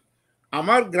ভাই,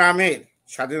 আমার গ্রামের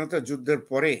স্বাধীনতা যুদ্ধের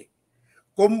পরে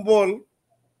কম্বল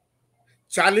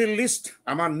চালের লিস্ট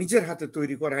আমার নিজের হাতে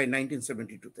তৈরি করা হয়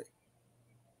 1972-তে।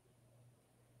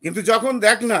 কিন্তু যখন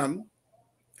দেখলাম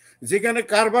যেখানে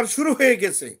কারবার শুরু হয়ে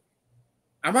গেছে,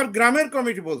 আমার গ্রামের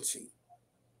কমিটি বলছি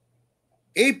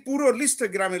এই পুরো লিস্ট,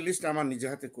 গ্রামের লিস্ট আমার নিজে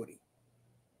হাতে করি।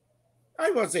 I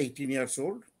was 18 years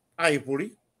old। I পড়ি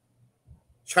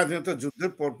স্বাধীনতা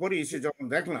যুদ্ধের পরপরই এসে যখন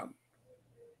দেখলাম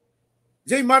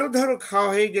যেই মারুধারও খাওয়া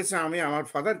হয়ে গেছে, আমি আমার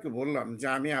ফাদারকে বললাম যে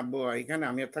আমি আব্বু এখানে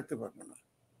আমি আর থাকতে পারবো না।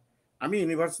 আমি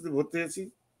ইউনিভার্সিটি ভর্তি হয়েছি,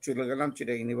 চলে গেলাম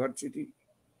চিটা ইউনিভার্সিটি।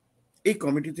 এই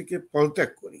কমিটি থেকে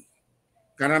পদত্যাগ করি,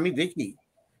 কারণ আমি দেখি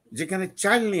যেখানে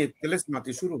চাল নিয়ে তেলেস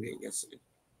মাতি শুরু হয়ে গেছে,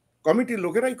 কমিটির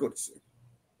লোকেরাই করছে।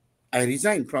 I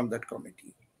resign from that committee.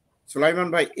 Sulaiman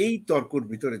ভাই, এই তর্কর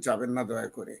ভিতরে যাবেন না দয়া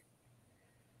করে।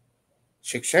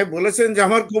 শেখ সাহেব বলেছেন যে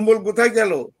আমার কম্বল কোথায়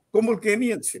গেল, কম্বল কে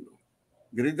নিয়েছিল?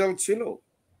 বিরোধী দল ছিল।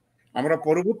 আমরা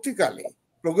পরবর্তীকালে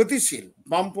প্রগতিশীল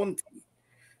বামপন্থী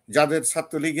যাদের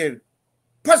ছাত্রলীগের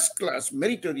ফার্স্ট ক্লাস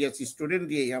মেরিটোরিয়াস স্টুডেন্ট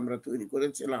দিয়ে আমরা তৈরি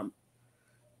করেছিলাম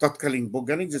তৎকালীন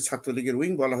বৈজ্ঞানিক যে ছাত্রলীগের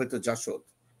উইং বলা হয়তো জাসদ,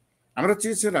 আমরা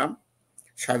চেয়েছিলাম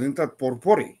স্বাধীনতার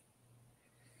পরপরে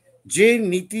যে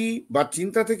নীতি বা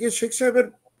চিন্তা থেকে শেখ সাহেবের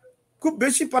খুব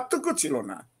বেশি পার্থক্য ছিল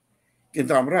না,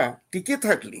 কিন্তু আমরা টিকে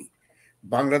থাকলি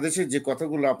বাংলাদেশের যে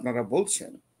কথাগুলো আপনারা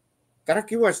বলছেন তারা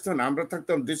কেউ আসতো না। আমরা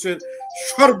থাকতাম দেশের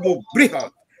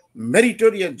সর্ববৃহৎ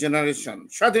মেরিটোরিয়াস জেনারেশন,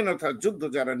 স্বাধীনতা যুদ্ধ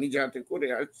যারা নিজে হাতে করে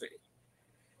আসছে,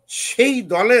 সেই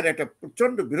দলের একটা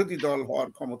প্রচন্ড বিরোধী দল হওয়ার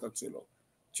ক্ষমতা ছিল।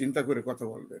 চিন্তা করে কথা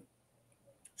বলবেন।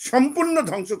 সম্পূর্ণ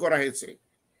ধ্বংস করা হয়েছে,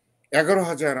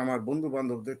 11,000 আমার বন্ধু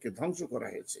বান্ধবদেরকে ধ্বংস করা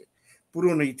হয়েছে।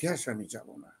 পুরনো ইতিহাস আমি যাব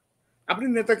না। আপনি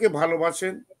নেতাকে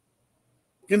ভালোবাসেন,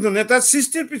 কিন্তু নেতার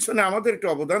সৃষ্টির পিছনে আমাদের একটা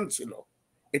অবদান ছিল,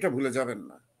 এটা ভুলে যাবেন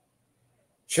না।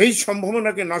 সেই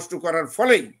সম্ভাবনাকে নষ্ট করার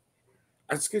ফলেই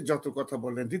আজকে যত কথা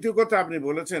বললেন। দ্বিতীয় কথা, আপনি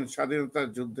বলেছেন স্বাধীনতা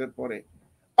যুদ্ধের পরে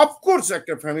অফকোর্স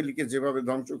একটা ফ্যামিলিকে যেভাবে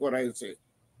ধ্বংস করা হয়েছে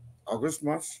অগস্ট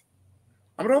মাস,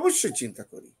 আমরা অবশ্যই চিন্তা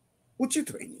করি, উচিত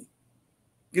হয়নি।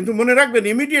 কিন্তু মনে রাখবেন,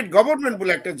 ইমিডিয়েট গভর্নমেন্ট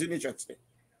বলে একটা জিনিস আছে।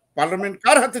 পার্লামেন্ট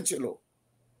কার হাতে ছিল?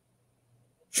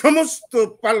 সমস্ত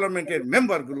পার্লামেন্টের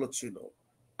মেম্বার গুলো ছিল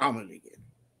আওয়ামী লীগের।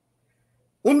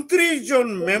 29 জন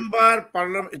মেম্বার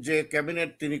পার্লামেন্ট যে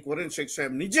ক্যাবিনেট তিনি করেন শেখ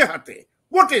সাহেব নিজে হাতে।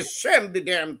 What is shame the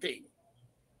dam thing.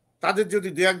 তাদের যদি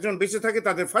 2-1 বেঁচে থাকে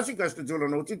তাদের ফাঁসি কাস্টে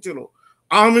ঝোলানো উচিত ছিল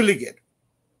আওয়ামী লীগের।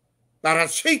 তারা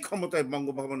সেই ক্ষমতায়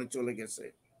বঙ্গভবনে চলে গেছে।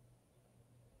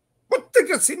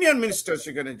 প্রত্যেকটা সিনিয়র মিনিস্টার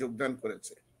সেখানে যোগদান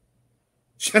করেছে।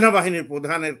 সেনাবাহিনীর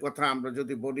প্রধানের কথা আমরা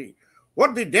যদি বলি,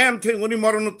 হোয়াট দি ড্যাম থিং, উনি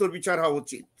মরণোত্তর বিচার হওয়া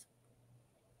উচিত।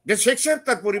 যে শেখ সাহেব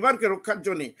তার পরিবারকে রক্ষার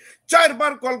জন্য 4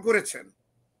 বার কল করেছেন,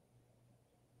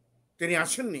 তিনি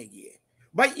আসেননি গিয়ে।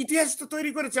 ভাই, ইতিহাস তো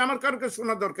তৈরি করেছে, আমার কারোকে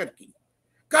শোনা দরকার কি?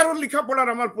 কারোর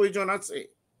লেখাপড়ার আমার প্রয়োজন আছে?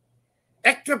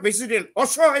 একটা প্রেসিডেন্ট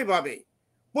অসহায় ভাবে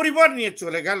পরিবার নিয়ে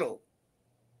চলে গেল,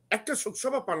 একটা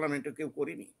শোকসভা পার্লামেন্টে কেউ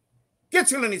করিনি। কে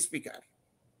ছিলেন স্পিকার?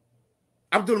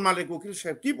 আব্দুল মালিক ওকিল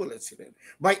সাহেব কি বলেছিলেন?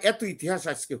 ভাই এত ইতিহাস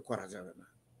আজকে করা যাবে না,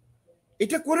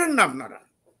 এটা করেন না আপনারা।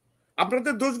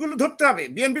 আপনাদের দোষগুলো ধরতে হবে।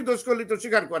 বিএনপি দোষ করলে তো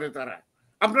স্বীকার করে তারা,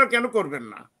 আপনারা কেন করবেন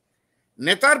না?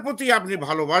 নেতার প্রতি আপনি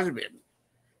ভালোবাসবেন,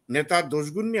 নেতার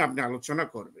দোষগুণ নিয়ে আপনি আলোচনা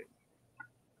করবেন।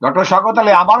 ডক্টর শওকত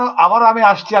আলী, আবারও আমি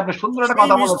আসছি, আপনি সুন্দর একটা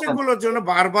কথা বলেছেন। মিস্টেকগুলোর জন্য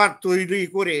বারবার তৈরি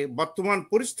করে বর্তমান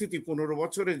পরিস্থিতি 15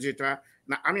 বছরে যেটা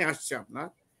না, আমি আসছি আপনার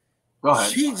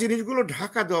সেই জিনিসগুলো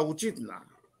ঢাকা দেওয়া উচিত না।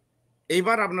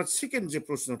 এইবার আপনার সেকেন্ড যে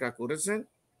প্রশ্নটা করেছেন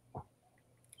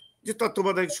যে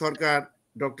তত্ত্বাবধায়ক সরকার,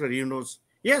 ডক্টর ইউনূস,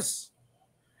 ইয়েস,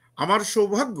 আমার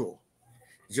সৌভাগ্য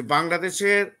যে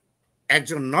বাংলাদেশের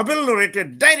একজন নোবেল লরেটের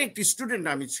ডাইরেক্ট স্টুডেন্ট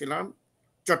আমি ছিলাম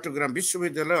চট্টগ্রাম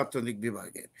বিশ্ববিদ্যালয় অর্থনৈতিক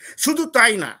বিভাগের। শুধু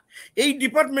তাই না, এই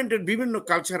ডিপার্টমেন্টের বিভিন্ন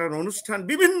কালচারাল অনুষ্ঠান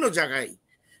বিভিন্ন জায়গায়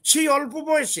সেই অল্প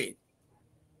বয়সে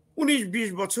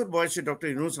 19-20 বছর বয়সে ডক্টর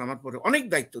ইউনূস আমার পরে অনেক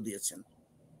দায়িত্ব দিয়েছেন।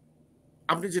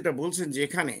 আপনি যেটা বলছেন যে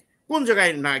এখানে কোন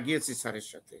জায়গায় না গিয়েছি স্যারের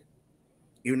সাথে,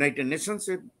 ইউনাইটেড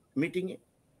নেশনসের মিটিংয়ে,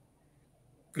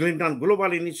 ক্লিন্টন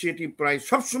গ্লোবাল ইনিশিয়েটিভ প্রায়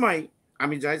সবসময়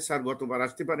আমি যাই। স্যার গতবার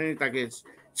আসতে পারেনি, তাকে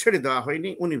ছেড়ে দেওয়া হয়নি,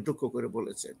 উনি দুঃখ করে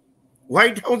বলেছেন।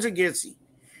 হোয়াইট হাউসে গিয়েছি,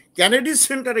 কেনেডি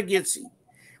সেন্টারে গিয়েছি,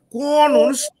 কোন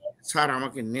অনুষ্ঠান স্যার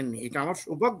আমাকে নেননি, এটা আমার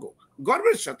সৌভাগ্য,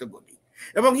 গর্বের সাথে বলি।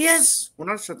 এবং ইয়েস,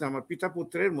 ওনার সাথে আমার পিতা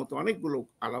পুত্রের মতো অনেকগুলো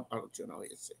আলাপ আলোচনা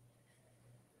হয়েছে।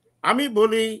 আমি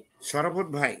বলি শরাফত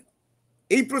ভাই,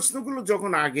 এই প্রশ্নগুলো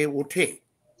যখন আগে ওঠে,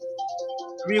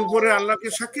 আমি উপরে আল্লাহকে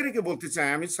সাক্ষী রেখে বলতে চাই,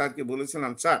 আমি স্যারকে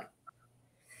বলেছিলাম, স্যার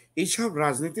এইসব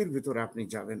রাজনীতির ভিতরে আপনি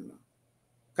যাবেন না।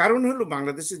 কারণ হলো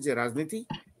বাংলাদেশের যে রাজনীতি,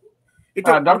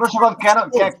 এটা ডক্টর শওকত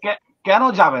কেন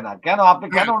যাবে না, কেন আপনি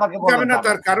কেন ওনাকে যাবে না?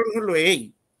 তার কারণ হলো এই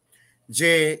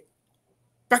যে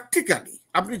প্র্যাকটিক্যালি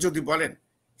আপনি যদি বলেন,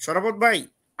 শরাফত ভাই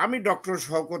আমি ডক্টর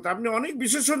শওকত, আপনি অনেক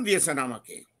বিশেষণ দিয়েছেন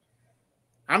আমাকে,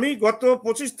 আমি গত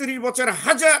 25-30 বছর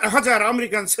হাজার হাজার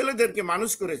আমেরিকান ছেলেদেরকে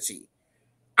মানুষ করেছি,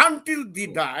 আনটিল দি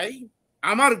ডাই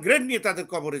আমার গ্রেড নিয়ে তাদের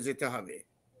কবরে যেতে হবে।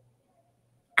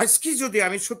 আজকে যদি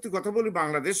আমি সত্যি কথা বলি,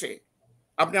 বাংলাদেশে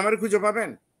আপনি আমার খুঁজে পাবেন?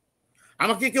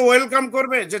 আমাকে কেউ ওয়েলকাম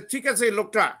করবে যে ঠিক আছে এই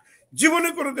লোকটা জীবনে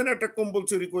কোনোদিন একটা কম্বল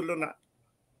চুরি করলো না,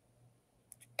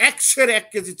 1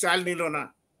 কেজি চাল নিল না,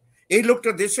 এই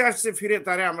লোকটা দেশে আসছে, ফিরে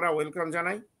তারে আমরা ওয়েলকাম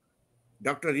জানাই?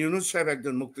 ডক্টর ইউনূস সাহেব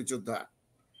একজন মুক্তিযোদ্ধা।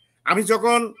 আমি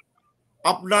যখন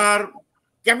আপনার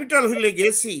ক্যাপিটাল হিলে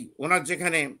গেছি, ওনার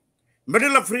যেখানে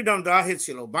মেডেল অফ ফ্রিডম দেওয়া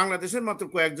হয়েছিল, বাংলাদেশের মাত্র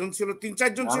কয়েকজন ছিল,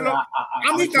 3-4 জন ছিল,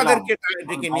 আমি তাদেরকে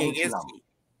ডেকে নিয়ে গেছি।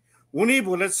 উনি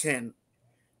বলেছেন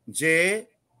যে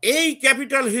এই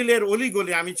ক্যাপিটাল হিলের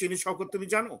অলিগলি আমি চিনি, শওকত তুমি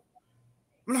জানো?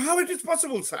 How it is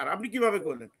possible sir, আপনি কিভাবে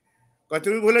করলেন?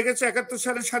 তুমি ভুলে গেছো 71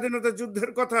 সালের স্বাধীনতা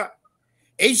যুদ্ধের কথা?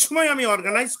 এই সময় আমি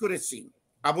অর্গানাইজ করেছি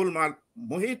আবুল মাল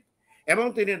মোহিত, এবং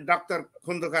তিনি ডাক্তার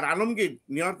খন্দকার আলমগীর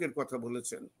নিউ ইয়র্কের কথা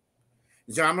বলেছেন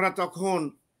যে আমরা তখন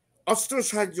অস্ত্র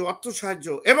সাহায্য, অর্থ সাহায্য,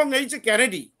 এবং এই যে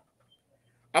ক্যানেডি,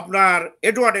 আপনার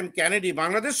এডওয়ার্ড এম ক্যানেডি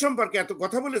বাংলাদেশ সম্পর্কে এত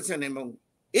কথা বলেছেন, এবং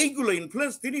এইগুলো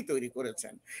ইনফ্লুয়েন্স তিনি তৈরি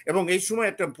করেছেন। এবং এই সময়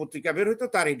একটা পত্রিকা বের হতো,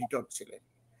 তার এডিটর ছিলেন।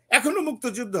 এখনো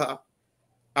মুক্তিযুদ্ধ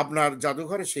আপনার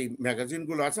জাদুঘরে সেই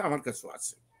ম্যাগাজিনগুলো আছে, আমার কাছেও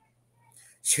আছে।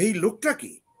 সেই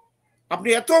লোকটাকে আপনি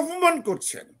এত অপমান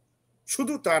করছেন,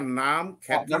 শুধু তার নাম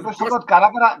খ্যাতি।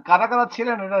 কারা কারা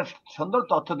ছিলেন, এটা সুন্দর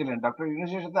তথ্য দিলেন। ডক্টর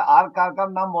ইউনূসের সাথে আর কার কার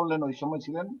নাম বললেন ওই সময়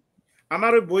ছিলেন?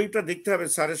 আমার ওই বইটা দেখতে হবে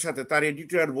স্যারের সাথে, তার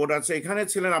এডিটর বোর্ড আছে। এখানে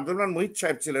ছিলেন আব্দুল মাল মোহিত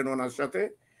সাহেব ছিলেন ওনার সাথে।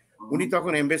 উনি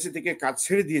তখন এমবেসি থেকে কাজ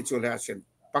ছেড়ে দিয়ে চলে আসেন,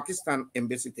 পাকিস্তান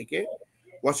এমবেসি থেকে,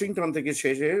 ওয়াশিংটন থেকে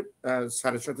শেষে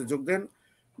স্যারের সাথে যোগ দেন।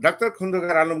 ডাক্তার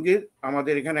খন্দকার আলমগীর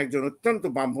আমাদের এখানে একজন অত্যন্ত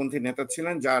বামপন্থী নেতা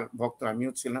ছিলেন, যার ভক্ত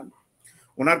আমিও ছিলাম।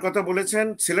 ওনার কথা বলেছেন,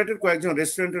 সিলেটের কয়েকজন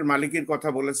রেস্টুরেন্টের মালিকের কথা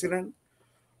বলেছিলেন।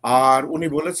 আর উনি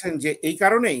বলেছেন যে এই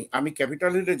কারণেই আমি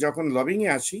ক্যাপিটাল হিলে যখন লবিং এ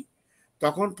আসি,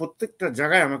 তখন প্রত্যেকটা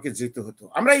জায়গায় আমাকে যেতে হতো।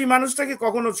 আমরা এই মানুষটাকে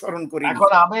কখনো স্মরণ করি না,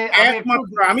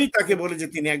 একমাত্র আমি তাকে বলি যে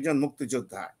তিনি একজন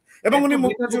মুক্তিযোদ্ধা, এবং উনি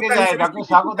মুক্তিযোদ্ধা।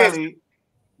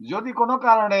 যদি কোনো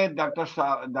কারণে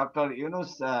ডক্টর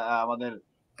ইউনূস আমাদের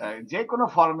যে কোনো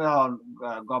ফর্মে হন,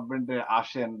 গভর্নমেন্টে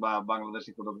আসেন বা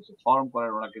বাংলাদেশে কোনো কিছু ফর্ম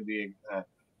করেন, ওনাকে দিয়ে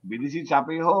বিদেশি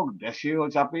চাপেই হোক, দেশীয়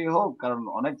চাপেই হোক, কারণ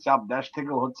অনেক চাপ দেশ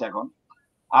থেকেও হচ্ছে এখন,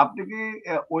 আপনি কি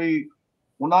ওই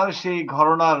ওনার সেই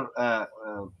ঘটনার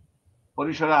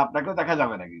পরিসরে আপনাকেও দেখা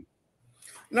যাবে নাকি?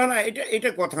 না না, এটা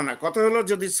কথা না। কথা হলো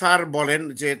যদি স্যার বলেন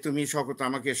যে তুমি শওকত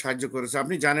আমাকে সাহায্য করেছো,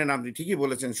 আপনি জানেন, আপনি ঠিকই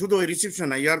বলেছেন, শুধু ওই রিসেপশন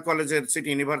না, ইয়ার কলেজের সিটি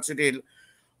ইউনিভার্সিটির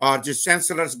যে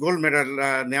চ্যান্সেলার্স গোল্ড মেডেল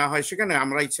নেওয়া হয়, সেখানে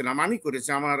আমরাই ছিলাম, আমি করেছি,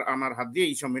 আমার হাত দিয়ে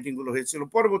এইসব মিটিংগুলো হয়েছিল।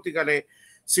 পরবর্তীকালে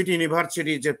সিটি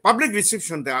ইউনিভার্সিটি যে পাবলিক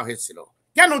রিসেপশন দেওয়া হয়েছিল,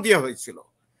 কেন দেওয়া হয়েছিল?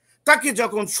 তাকে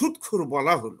যখন সুদখোর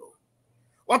বলা হলো,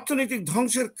 অর্থনৈতিক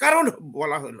ধ্বংসের কারণ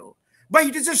বলা হলো, বা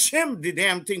it is a shame the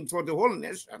dam thing for the whole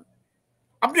nation.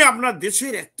 আপনি আপনার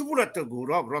দেশের এত বড় একটা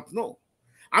গৌরব রত্ন,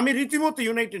 আমি রীতিমতো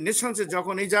ইউনাইটেড নেশনসে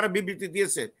যখন এই যারা বিবৃতি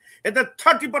দিয়েছে এদের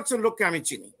 30% লোককে আমি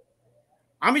চিনি।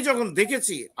 আমি যখন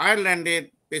দেখেছি আয়ারল্যান্ডের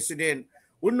প্রেসিডেন্ট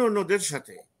অন্যদের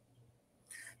সাথে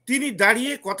তিনি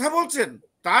দাঁড়িয়ে কথা বলছেন,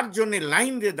 তার জন্য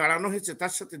লাইন দিয়ে দাঁড়ানো হয়েছে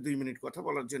তার সাথে 2 মিনিট কথা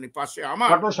বলার জন্য। পাশে আমার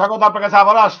ডক্টর শওকত, আপনার কাছে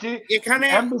আবারও আসছি। এখানে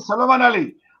এমপি সুলেমান আলী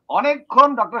অনেকক্ষণ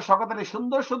ডক্টর শওকত আলী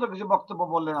সুন্দর সুন্দর কিছু বক্তব্য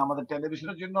বললেন আমাদের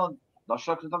টেলিভিশনের জন্য,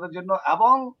 দর্শক শ্রোতাদের জন্য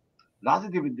এবং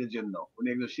রাজনীতিবিদদের জন্য। উনি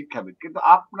একজন শিক্ষাবিদ, কিন্তু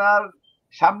আপনার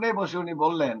সামনে বসে উনি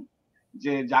বললেন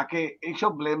যে যাকে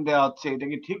এইসব ব্লেম দেওয়া হচ্ছে এটা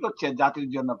কি ঠিক হচ্ছে, জাতির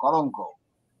জন্য কলঙ্ক।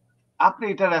 আপনি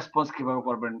এটা রেসপন্স কিভাবে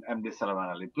করবেন এমডি সুলেমান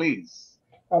আলী, প্লিজ?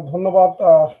 ধন্যবাদ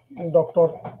ডক্টর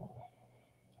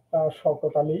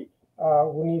শওকত আলী।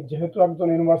 উনি যেহেতু একজন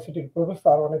ইউনিভার্সিটির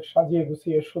প্রফেসর, অনেক সাজিয়ে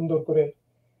গুছিয়ে সুন্দর করে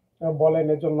বলেন,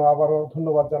 এজন্য আবারও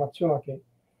ধন্যবাদ জানাচ্ছি ওনাকে।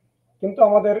 কিন্তু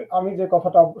আমি যে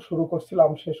কথাটা শুরু করছিলাম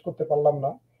শেষ করতে পারলাম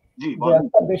না, যে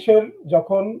একটা দেশের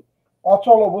যখন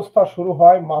অচল অবস্থা শুরু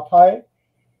হয়, মাথায়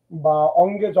বা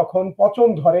অঙ্গে যখন পচন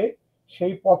ধরে,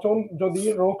 সেই পচন যদি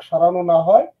রোগ সারানো না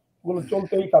হয়, এগুলো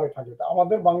চলতেই থাকে।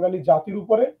 আমাদের বাঙালি জাতির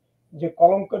উপরে যে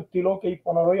কলঙ্কের তিলক এই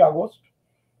 15ই আগস্ট,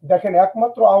 দেখেন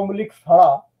একমাত্র আওয়ামী লীগ ছাড়া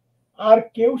আর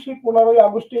কেউ সেই 15ই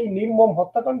আগস্টে এই নির্মম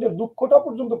হত্যাকাণ্ডের দুঃখটা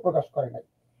পর্যন্ত প্রকাশ করে নাই।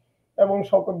 এবং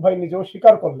শওকত ভাই নিজেও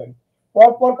স্বীকার করলেন,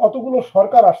 পরপর কতগুলো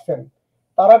সরকার আসছেন,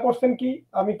 তারা করছেন কি,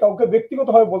 আমি কাউকে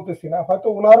ব্যক্তিগতভাবে বলতেছি না, হয়তো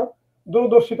ওনার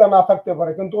দূরদর্শিতা না থাকতে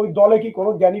পারে, কিন্তু ওই দলে কি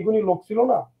কোনো জ্ঞানীগুণী লোক ছিল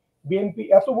না? বিএনপি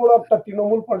এত বড় একটা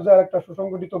তৃণমূল পর্যায়ের একটা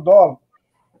সুসংগঠিত দল,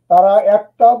 তারা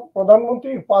একটা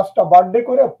প্রধানমন্ত্রীর 5টা বার্থডে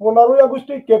করে 15ই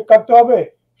আগস্টেই কেক কাটতে হবে,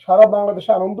 সারা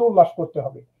বাংলাদেশে আনন্দ উল্লাস করতে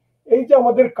হবে। এই যে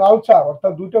আমাদের কালচার,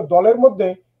 অর্থাৎ দুইটা দলের মধ্যে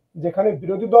যেখানে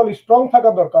বিরোধী দল স্ট্রং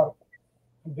থাকা দরকার,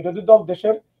 বিরোধী দল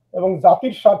দেশের এবং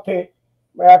জাতির স্বার্থে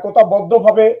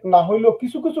একতাবদ্ধভাবে না হইলেও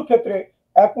কিছু কিছু ক্ষেত্রে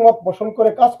একমত পোষণ করে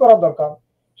কাজ করা দরকার,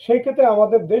 সেই ক্ষেত্রে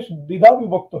আমাদের দেশ দ্বিধা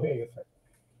বিভক্ত হয়ে গেছে।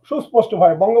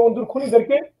 সুস্পষ্টভাবে বঙ্গবন্ধুর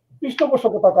খুনিদেরকে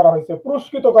পৃষ্ঠপোষকতা করা হয়েছে,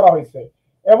 পুরস্কৃত করা হয়েছে,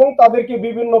 এবং তাদেরকে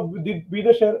বিভিন্ন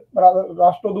বিদেশের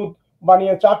রাষ্ট্রদূত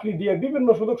বানিয়ে চাকরি দিয়ে বিভিন্ন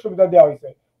সুযোগ সুবিধা দেওয়া হয়েছে।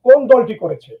 কোন দলটি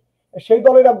করেছে? সেই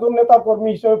দলের একজন নেতা কর্মী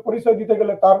হিসেবে পরিচয় দিতে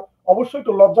গেলে তার অবশ্যই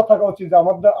একটু লজ্জা থাকা উচিত যে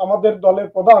আমাদের দলের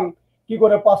প্রধান কি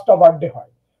করে 5টা বার্থডে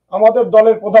হয়, আমাদের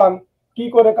দলের প্রধান কি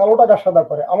করে কালো টাকা সাদা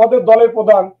করে, আমাদের দলের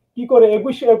প্রধান কি করে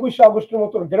 21শে আগস্টের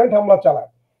মতো গ্রেনেড হামলা চালায়।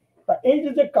 তা এই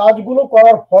যে কাজগুলো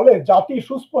করার ফলে জাতি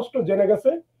সুস্পষ্ট জেনে গেছে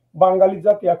বাঙালি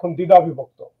জাতি এখন দ্বিধা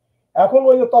বিভক্ত। এখন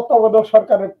ওই যে তত্ত্বাবধায়ক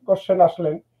সরকারের কোশ্চেন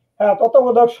আসলেন, হ্যাঁ,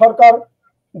 তত্ত্বাবধায়ক সরকার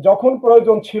যখন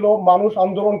প্রয়োজন ছিল, মানুষ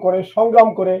আন্দোলন করে সংগ্রাম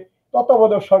করে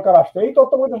তত্ত্বাবধায়ক সরকার আসছে। এই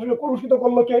তত্ত্বাবধায়ক সরকার কলুষিত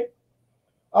করলো কে?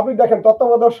 আপনি দেখেন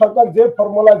তত্ত্বাবধায়ক সরকার যে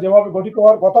ফর্মুলা যেভাবে গঠিত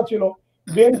হওয়ার কথা ছিল,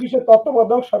 বিএনপি সে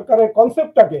তত্ত্বাবধায়ক সরকারের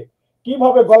কনসেপ্টটাকে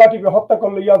কিভাবে গলা টিপে হত্যা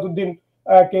করলো ইয়াজউদ্দিন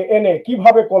কে এনে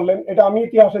কিভাবে করলেন, এটা আমি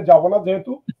ইতিহাসে যাব না,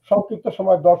 যেহেতু সংক্ষিপ্ত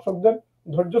সময় দর্শকদের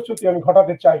ধৈর্যচ্যুতি আমি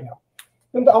ঘটাতে চাই না।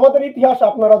 কিন্তু আমাদের ইতিহাস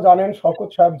আপনারা জানেন, শওকত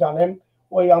সাহেব জানেন,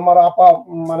 ওই আমার আপা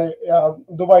মানে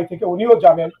দুবাই থেকে উনিও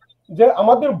জানেন, যে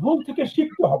আমাদের ভুল থেকে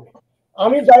শিখতে হবে।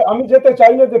 আমি যেতে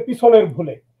চাই না যে পিছনের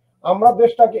ভুলে, আমরা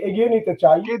দেশটাকে এগিয়ে নিতে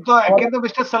চাই। কিন্তু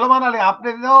মিস্টার সুলেমান আলী, আপনি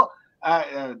তো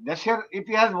দেশের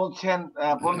ইতিহাস বলছেন,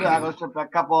 15ই আগস্টের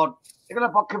প্রেক্ষাপট, এগুলো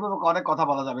পক্ষে বিপক্ষে অনেক কথা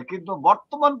বলা যাবে, কিন্তু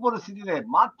বর্তমান পরিস্থিতিতে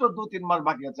মাত্র 2-3 মাস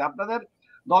বাকি আছে। আপনাদের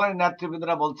দলের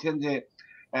নেতৃবৃন্দরা বলছেন যে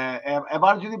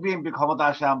এবার যদি বিএনপি ক্ষমতা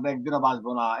আসে আমরা একদিনও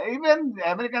বাঁচবো না। ইভেন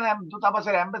আমেরিকান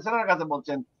দূতাবাসের অ্যাম্বাসেডারের কাছে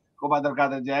বলছেন কোবায়দুল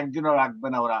কাদের যে একদিনও রাখবে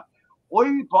না ওরা। ওই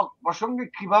প্রসঙ্গে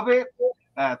কিভাবে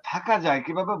থাকা যায়,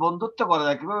 কিভাবে বন্ধুত্ব করা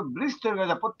যায়, কিভাবে ব্রিজ তৈরি করা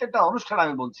যায়, প্রত্যেকটা অনুষ্ঠান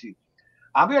আমি বলছি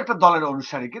আমি একটা দলের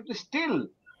অনুসারী, কিন্তু স্টিল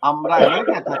আমরা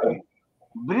আমেরিকায় থাকি।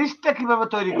 ব্রিজটা কিভাবে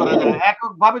তৈরি করা যায়?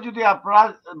 এককভাবে যদি আপনারা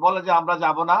বলে যে আমরা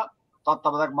যাব না,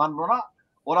 তত্ত্বাবধায়ক মানবো না,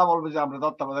 ওরা বলবে যে আমরা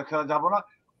তত্ত্বাবধায়ক ছাড়া যাব না,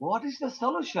 what is the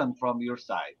solution from your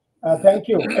side? Thank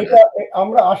you. এটা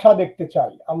আমরা আশা দেখতে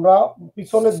চাই, আমরা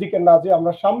পিছনের দিকে না যে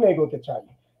আমরা সামনে এগোতে চাই।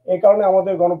 এই কারণে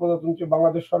আমাদের গণপ্রজাতন্ত্রী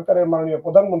বাংলাদেশ সরকারের মাননীয়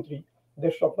প্রধানমন্ত্রী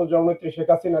দেশ রত্ন জননেত্রী শেখ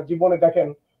হাসিনা জীবনে দেখেন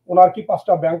ওনার কি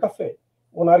 5টা ব্যাংক আছে,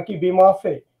 ওনার কি বীমা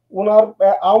আছে, ওনার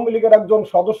আওয়ামী লীগের একজন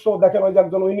সদস্য দেখেন, ওই যে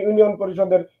একজন ইউনিয়ন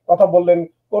পরিষদের কথা বললেন,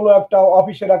 কোন একটা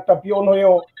অফিসের একটা পিয়ন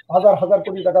হয়েও হাজার হাজার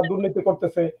কোটি টাকা দুর্নীতি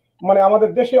করতেছে। মানে আমাদের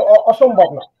দেশে অসম্ভব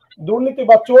না। দুর্নীতি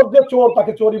বা চোর, যে চোর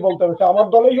তাকে চোরই বলতে হবে, সে আমার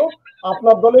দলেই হোক,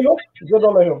 আপনার দলেই হোক, যে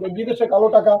দলেই হোক। বিদেশে কালো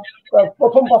টাকা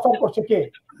প্রথম পাচার করছে কে?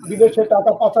 বিদেশে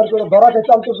টাকা পাচার করে ধরা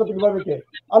খেয়েছে আন্তর্জাতিক ভাবে কে?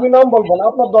 আমি নাম বলবো না,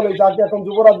 আপনার দলে যাকে এখন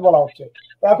যুবরাজ বলা হচ্ছে।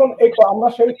 এখন আমরা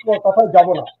সেই কথায় যাব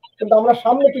না, কিন্তু আমরা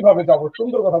সামনে কিভাবে যাব?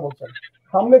 সুন্দর কথা বলছেন।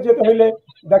 সামনে যেতে হইলে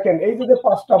দেখেন এই যে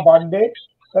 5টা বার্থডে,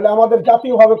 তাহলে আমাদের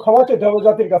জাতীয়ভাবে ক্ষমা চাইতে হবে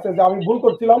জাতির কাছে যে আমি ভুল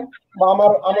করছিলাম, বা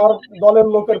আমার দলের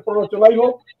লোকের প্ররোচনাই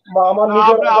হোক বা আমার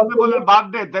নিজের। আপনি বললেন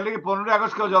বার্থডে, তাহলে কি 15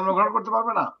 আগস্ট কেউ জন্মগ্রহণ করতে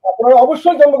পারবে না? আপনারা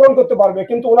অবশ্যই জন্মগ্রহণ করতে পারবে,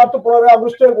 কিন্তু ওনার তো 15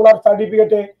 আগস্টে ওনার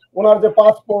সার্টিফিকেটে, ওনার যে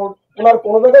পাসপোর্ট, ওনার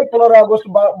কোনো জায়গায় 15 আগস্ট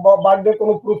বার্থডে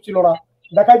কোনো প্রুফ ছিল না।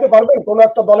 দেখাইতে পারবেন কোন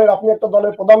একটা দলের, আপনি একটা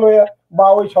দলের প্রধান হইয়া বা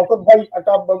ওই শওকত ভাই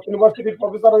একটা ইউনিভার্সিটির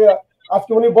প্রফেসর হইয়া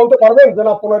আজকে উনি বলতে পারবেন যে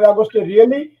না 15 আগস্টে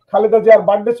রিয়েলি খালেদা জিয়ার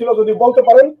বার্থডে ছিল? যদি বলতে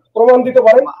পারেন, প্রমাণ দিতে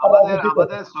পারেন। আমাদের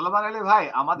সোলেমান আলী ভাই,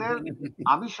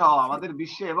 আমি সহ আমাদের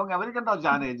বিশ্বে এবং আমেরিকানরাও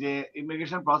জানে যে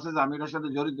ইমিগ্রেশন প্রসেস আমেরিকার সাথে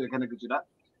জড়িত, এখানে কিছুটা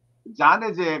জানে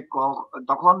যে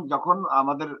যখন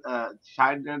আমাদের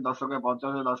 60-এর দশকে,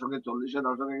 50-এর দশকে, 40-এর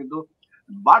দশকে কিন্তু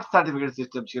বার্থ সার্টিফিকেট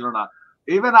সিস্টেম ছিল না।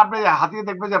 ইভেন আপনি হাতিয়ে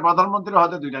দেখবেন যে প্রধানমন্ত্রীর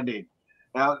হয়তো 2টা ডেট,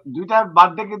 2টা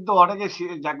বার্থডে, কিন্তু অনেকে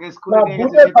যাকে স্কুলে নিয়ে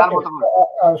গেছে তার মতো।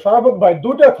 শরাফত ভাই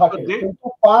 2টা থাকে, কিন্তু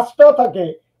 5টা থাকে।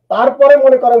 তারপরে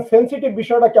মনে করেন সেনসিটিভ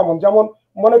বিষয়টা কেমন, যেমন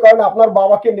মনে করেন আপনার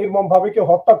বাবাকে নির্মম ভাবে কেউ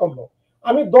হত্যা করলো,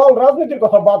 আমি দল রাজনীতির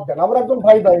কথা বাদ দেন, আমরা একজন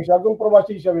ভাই ভাই হিসেবে, একজন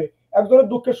প্রবাসী হিসেবে একজনের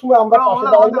দুঃখের সময় আমরা পাশে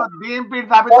দাঁড়াই। বিএনপির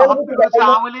দাবি তো হত্যা করেছে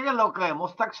আওয়ামী লীগের লোকরা,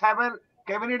 মোস্তাক সাহেবের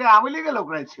ক্যাবিনেটে আওয়ামী লীগের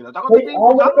লোকরাই ছিল তখন।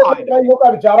 যাই হোক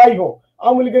আর যারাই হোক,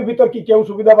 আওয়ামী লীগের ভিতর কি কেউ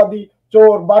সুবিধাবাদী,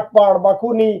 চোর, বাটপাড় বা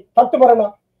খুনি থাকতে পারে না?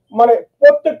 মানে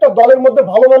প্রত্যেকটা দলের মধ্যে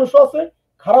ভালো মানুষও আছে,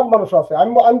 খারাপ মানুষও আছে।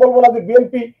 আমি বলবো না যে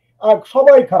বিএনপি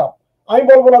সবাই খারাপ, আমি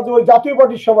বলবো না যে ওই জাতীয়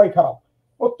পার্টির সবাই খারাপ,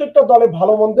 প্রত্যেকটা দলে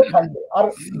ভালো মন্দ থাকবে। আর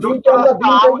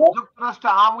যুক্তরাষ্ট্র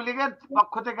আওয়ামী লীগের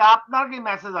পক্ষ থেকে আপনার কি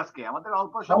মেসেজ আজকে আমাদের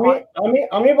অল্প সময়?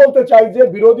 আমি বলতে চাই যে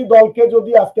বিরোধী দলকে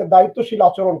যদি আজকে দায়িত্বশীল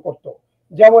আচরণ করত,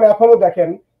 যেমন এখনো দেখেন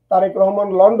তারেক রহমান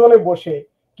লন্ডনে বসে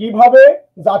কিভাবে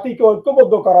জাতিকে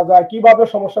ঐক্যবদ্ধ করা যায়, কিভাবে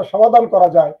সমস্যার সমাধান করা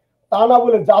যায়, তা না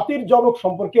বলে জাতির জনক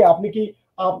সম্পর্কে আপনি কি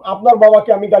আপনার বাবাকে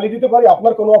আমি গালি দিতে পারি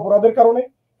আপনার কোনো অপরাধের কারণে?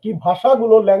 কি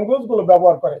ভাষাগুলো, ল্যাঙ্গুয়েজ গুলো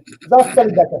ব্যবহার করে জাস্ট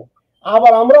খালি দেখেন।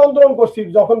 আবার আমরা আন্দোলন করছি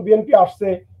যখন বিএনপি আসছে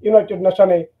ইউনাইটেড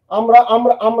নেশনে,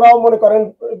 আমরাও মনে করেন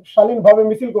শালীনভাবে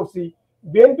মিছিল করছি।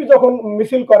 বিএনপি যখন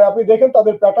মিছিল করে আপনি দেখেন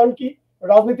তাদের প্যাটার্ন কি,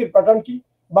 রাজনীতির প্যাটার্ন কি।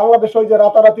 বাংলাদেশ ওই যে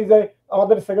রাতারাতি যে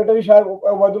আমাদের সেক্রেটারি সাহেব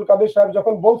ওবায়দুল কাদের সাহেব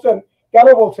যখন বলছেন, কেন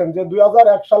বলছেন যে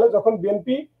 2001 সালে যখন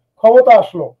বিএনপি ক্ষমতা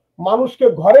আসলো, মানুষকে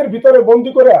ঘরের ভিতরে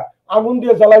বন্দি করে আগুন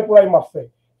দিয়ে জ্বালাই পোড়াই মারছে,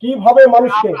 কিভাবে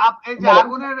মানুষকে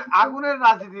আগুনের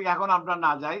রাজনীতি এখন আমরা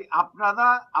না যাই, আপনারা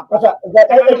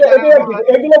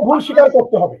এগুলো ভুল স্বীকার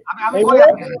করতে হবে।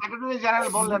 সেক্রেটারি জেনারেল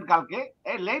বললেন কালকে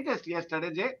লেটেস্ট ইয়েস্টারডে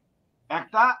যে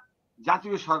একটা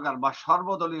জাতীয় সরকার বা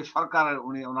সর্বদলীয় সরকারের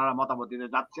ওনারা মতামত দিতে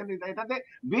যাচ্ছেন, এটাতে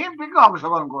বিএনপিকে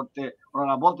অংশগ্রহণ করতে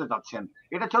ওনারা বলতে চাচ্ছেন।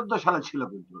 এটা 14 সালে ছিল,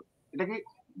 কিন্তু এটা কি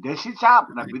দেশি চাপ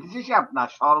না বিদেশি চাপ না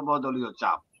সর্বদলীয়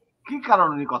চাপ? কি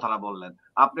কারণে উনি কথাটা বললেন?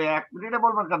 আপনি 1 মিনিটে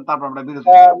বলবেন কেন, তারপর আমরা বিরোধী।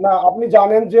 না, আপনি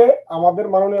জানেন যে আমাদের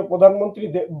মাননীয় প্রধানমন্ত্রী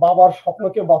বাবার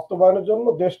স্বপ্নকে বাস্তবায়নের জন্য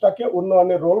দেশটাকে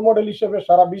উন্নয়নের রোল মডেল হিসেবে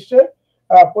সারা বিশ্বে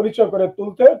পরিচয় করে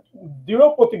তুলতে দৃঢ়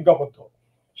প্রতিজ্ঞাবদ্ধ।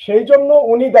 সেই জন্য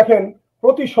উনি দেখেন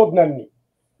প্রতিশোধ নেননি।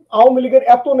 আওয়ামী লীগের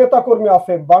এত নেতাকর্মী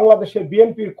আছে বাংলাদেশে,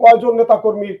 বিএনপির কয়জন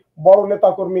নেতাকর্মীর বড়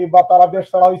নেতাকর্মী বা তারা দেশ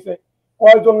ছাড়া হয়েছে,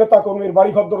 কয়জন নেতাকর্মীর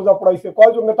বাড়িঘর দরজা পড়াইছে,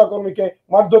 কয়জন নেতাকর্মীকে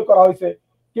মারধর করা হয়েছে।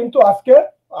 কিন্তু আজকে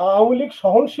আওয়ামী লীগ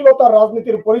সহনশীলতার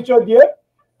রাজনীতির পরিচয় দিয়ে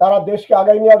তারা দেশকে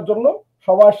আগাই নেওয়ার জন্য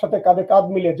সবার সাথে কাঁধে কাঁধ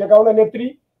মিলে, যে কারণে নেত্রী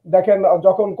দেখেন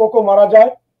যখন কোকো মারা যায়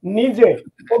নিজে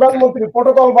প্রধানমন্ত্রী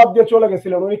প্রটোকল বাদ দিয়ে চলে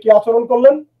গেছিলেন, উনি কি আচরণ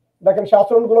করলেন দেখেন, সে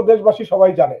আচরণগুলো দেশবাসী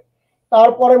সবাই জানে।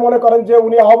 তারপরে মনে করেন যে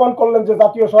উনি আহ্বান করলেন যে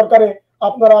জাতীয় সরকারে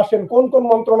আপনারা আসেন, কোন কোন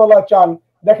মন্ত্রণালয় চান,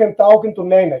 দেখেন তাও কিন্তু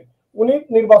নেয় নাই। উনি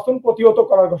নির্বাচন প্রতিহত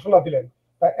করার ঘোষণা দিলেন।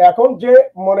 এখন যে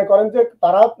মনে করেন যে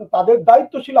তারা তাদের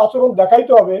দায়িত্বশীল আচরণ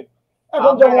দেখাইতে হবে।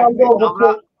 এখন যেমন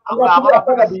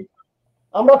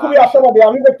আমরা খুবই আশাবাদী,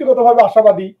 আমি ব্যক্তিগতভাবে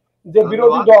আশাবাদী যে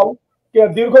বিরোধী দল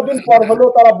দীর্ঘদিন পর হলেও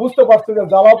তারা বুঝতে পারছে যে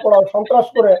জ্বালা পোড়া সন্ত্রাস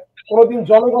করে কোনোদিন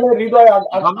জনগণের হৃদয়ে।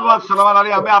 ধন্যবাদ সোলেমান আলী,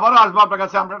 আমি আবারও আসবো আপনার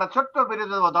কাছে। আমরা একটা ছোট্ট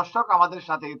বিরতি দেবো, দর্শক আমাদের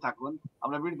সাথেই থাকুন,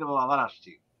 আমরা বিরতি দেবো, আবার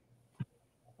আসছি।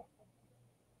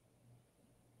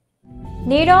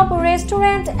 নীরব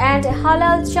রেস্টুরেন্ট অ্যান্ড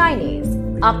হালাল চাইনিজ,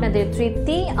 আপনাদের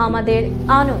তৃপ্তি আমাদের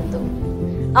আনন্দ।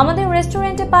 আমাদের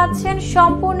রেস্টুরেন্টে পাচ্ছেন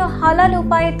সম্পূর্ণ হালাল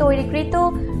উপায়ে তৈরিকৃত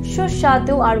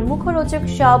সুস্বাদু আর মুখরোচক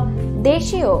সব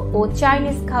দেশীয় ও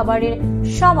চাইনিজ খাবারের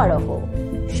সমারোহ।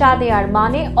 স্বাদে আর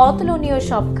মানে অতুলনীয়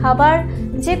সব খাবার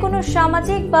যে কোনো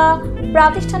সামাজিক বা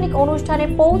প্রাতিষ্ঠানিক অনুষ্ঠানে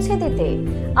পৌঁছে দিতে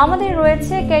আমাদের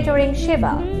রয়েছে ক্যাটারিং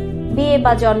সেবা। বিয়ে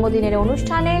বা জন্মদিনের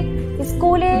অনুষ্ঠানে,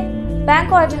 স্কুলে,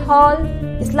 ব্যাংকোয়েট হল,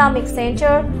 ইসলামিক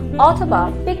সেন্টার অথবা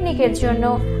পিকনিকের জন্য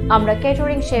আমরা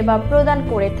ক্যাটারিং সেবা প্রদান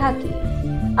করে থাকি।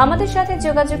 আমাদের সাথে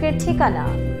যোগাযোগের ঠিকানা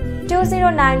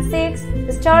 2096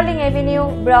 Sterling Avenue,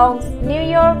 Bronx, new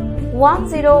York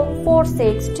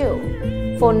 10462।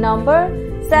 Phone নম্বর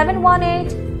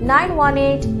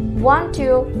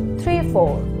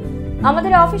 718-918-1234।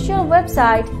 আমাদের অফিসিয়াল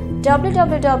ওয়েবসাইট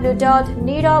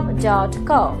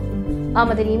www.nirav.com,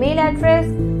 আমাদের ইমেইল অ্যাড্রেস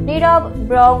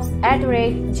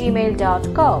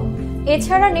nirav@gmail.com।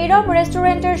 এছাড়া নীরব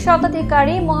রেস্টুরেন্টের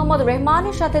স্বত্বাধিকারী মোহাম্মদ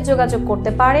রহমানের সাথে যোগাযোগ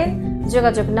করতে পারেন।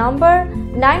 যোগাযোগ নম্বর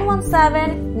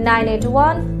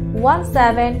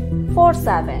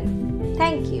 9179811747।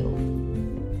 Thank you.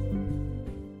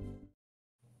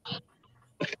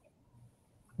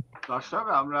 দর্শক,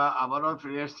 আমরা আবারও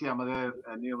ফিরে এসেছি আমাদের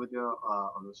নিয়মিত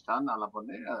অনুষ্ঠান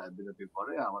আলাপনে। বিরতির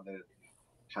পরে আমাদের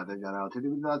সাথে যারা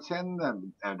অতিথিবৃন্দ আছেন,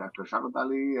 ডক্টর শারফাত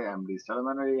আলী, এমডি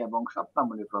সালমান আলী এবং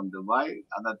স্বপ্নামণি from Dubai,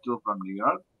 other two from new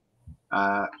York.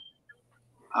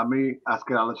 আমি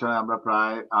আজকের আলোচনায় আমরা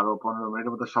প্রায় আরো 15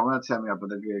 মিনিটের মতো সময় আছে, আমি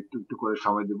আপনাদেরকে একটু একটু করে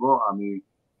সময় দিব। আমি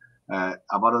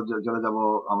আবারও চলে যাব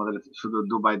আমাদের শুধু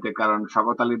দুবাইতে, কারণ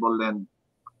শারফাত আলী বললেন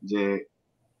যে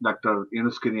ডক্টর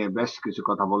ইউনূসকে নিয়ে বেশ কিছু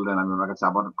কথা বললেন। আমি ওনার কাছে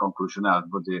আবার কনক্লুশনে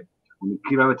আসবো যে উনি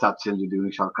কিভাবে চাচ্ছেন যদি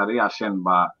উনি সরকারে আসেন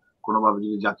বা কোনোভাবে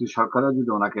যদি জাতীয় সরকারেও যদি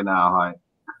ওনাকে নেওয়া হয়,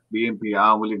 বিএনপি,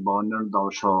 আওয়ামী লীগ বা অন্যান্য দল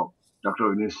সহ ডক্টর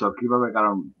ইউনূস কিভাবে,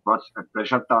 কারণ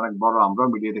প্রেশারটা অনেক বড়,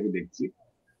 আমরাও মিডিয়া থেকে দেখছি।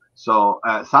 সো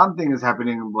সামথিং ইজ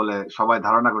হ্যাপেনিং বলে সবাই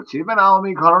ধারণা করছি। ইভেন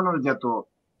আওয়ামী ঘরানার যত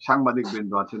সাংবাদিক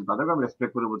বৃন্দ আছেন তাদেরকে আমি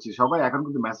রেসপেক্ট করে বলছি, সবাই এখন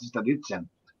কিন্তু মেসেজটা দিচ্ছেন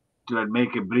টু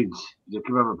মেক এ ব্রিজ, যে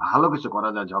কিভাবে ভালো কিছু করা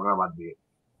যায় ঝগড়া বাদ দিয়ে।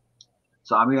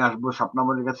 তো আমি আসবো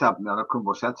স্বপ্নামণির কাছে। আপনি অনেকক্ষণ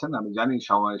বসে আছেন, আমি জানি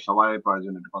সবাই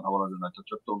প্রয়োজন একটু কথা বলার জন্য। একটা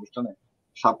ছোট্ট অনুষ্ঠানে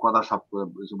সব কথা সব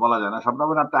কিছু বলা যায় না।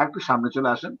 স্বপ্নামণি, আপনি একটু সামনে চলে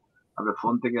আসেন, আপনি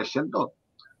ফোন থেকে এসছেন তো,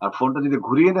 আর ফোনটা যদি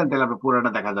ঘুরিয়ে নেন তাহলে আপনার পুরাটা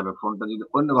দেখা যাবে। ফোনটা যদি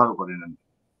অন্যভাবে করে নেন,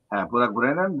 হ্যাঁ পুরা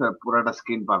ঘুরিয়ে নেন, পুরাটা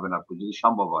স্ক্রিন পাবেন আপনি যদি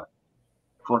সম্ভব হয়।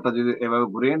 ফোনটা যদি এভাবে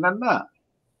ঘুরিয়ে নেন না,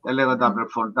 তাহলে হয়তো আপনার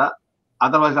ফোনটা,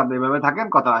 আদারওয়াইজ আপনি এভাবে থাকেন,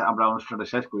 কথা আমরা অনুষ্ঠানটা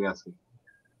শেষ করি আজকে।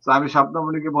 তো আমি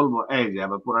স্বপ্নমণিকে বলবো, এই যে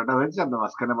আবার পুরাটা হয়েছে, আপনি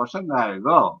মাঝখানে বসেন।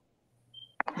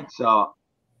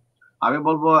 আমি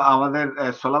বলবো আমাদের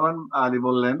সোলামান আলী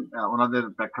বললেন ওনাদের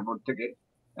প্রেক্ষাপট থেকে,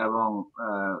 এবং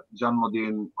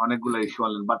জন্মদিন অনেকগুলো ইস্যু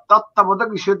আনলেন, বা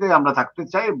তত্ত্বাবধায়ক ইস্যুতে আমরা থাকতে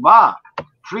চাই, বা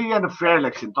ফ্রি অ্যান্ড ফেয়ার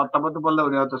ইলেকশন। তত্ত্বাবধায়ক বললে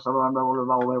উনি হয়তো সোলামান বলবে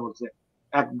বাবু ভাই বলছে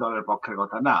এক দলের পক্ষের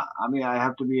কথা না, আমি I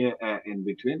have to be in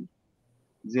between,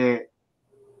 যে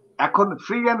এখন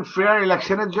ফ্রি অ্যান্ড ফেয়ার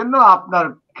ইলেকশনের জন্য আপনার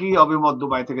কি অভিমত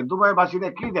দুবাই থেকে? দুবাই বাসীরা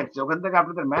কি দেখছে ওখান থেকে?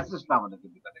 আপনাদের মেসেজটা আমাদেরকে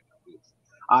দিতে।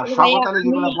 আর শারফাত আলী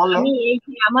যেগুলো বললেন,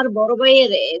 আমার বড়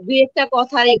ভাইয়ের দুই একটা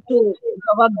কথার একটু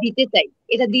জবাব দিতে চাই।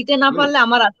 এটা দিতে না পারলে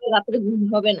আমার আজকে রাত্রে ঘুম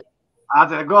হবে না।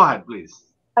 আচ্ছা, গো হেড প্লিজ।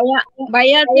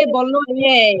 ভাইয়া যে বললো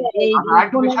যে এই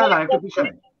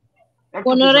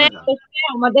 15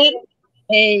 আমাদের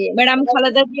এই ম্যাডাম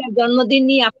খালেদা জিয়ার জন্মদিন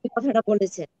নিয়ে আপনি কথাটা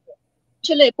বলেছেন।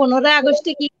 আসলে 15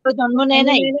 আগস্টে কি জন্ম নেয়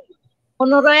নাই?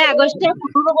 15 আগস্টে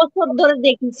 15 বছর ধরে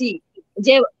দেখেছি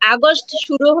যে আগস্ট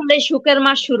শুরু হলে সুখের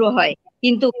মাস শুরু হয়,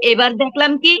 কিন্তু এবার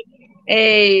দেখলাম কি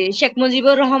শেখ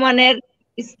মুজিবুর রহমানের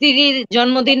স্ত্রীর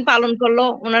জন্মদিন পালন করলো,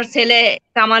 ওনার ছেলে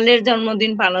কামালের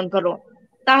জন্মদিন পালন করলো।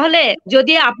 তাহলে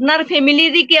যদি আপনার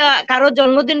ফ্যামিলিরই কারো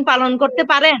জন্মদিন পালন করতে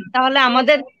পারেন, তাহলে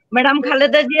আমাদের ম্যাডাম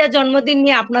খালেদা জিয়া জন্মদিন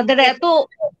নিয়ে আপনাদের এত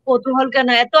কৌতূহল কেন,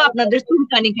 এত আপনাদের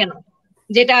চুলকানি কেন?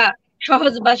 যেটা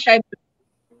সহজ ভাষায়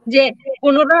যে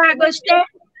 15 আগস্টে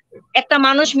একটা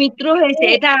মানুষ মৃত্যু হয়েছে,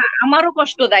 এটা আমারও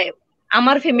কষ্টদায়ক।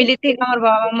 আমার ফ্যামিলি থেকে আমার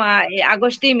বাবা মা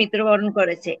আগস্টেই মৃত্যুবরণ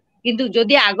করেছে, কিন্তু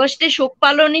যদি আগস্টে শোক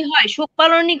পালনই হয়, শোক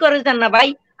পালনই করে যান না ভাই।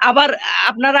 আবার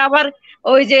আপনারা আবার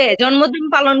ওই যে জন্মদিন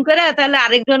পালন করে তাহলে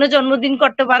আরেকজনের জন্মদিন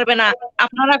করতে পারবে না,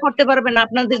 আপনারা করতে পারবেন না।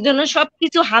 আপনাদের জন্য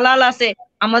সবকিছু হালাল আছে,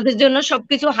 আমাদের জন্য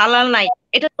সবকিছু হালাল নাই,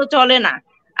 এটা তো চলে না।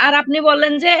 আর আপনি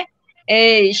বললেন যে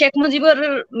এই শেখ মুজিবুর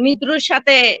মৃত্যুর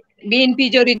সাথে বিএনপি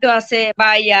জড়িত আছে বা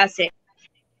ইয়ে আছে।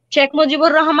 শেখ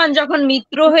মুজিবুর রহমান যখন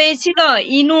মৃত্যু হয়েছিল,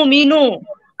 ইনু মিনু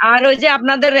আর ওই যে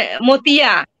আপনাদের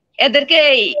মতিয়া, এদেরকে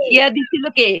ইয়া দিছিল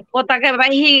কে? পতাকা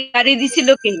বাহী গাড়ি দিছিল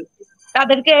কে?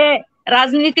 তাদেরকে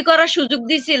রাজনীতি করার সুযোগ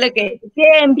দিছিল কে? কে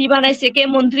এমপি বানাইছে, কে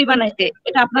মন্ত্রী বানাইছে?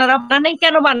 এটা আপনারা বানাই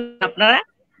কেন বানান আপনারা?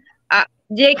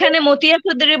 যে এখানে মতিয়া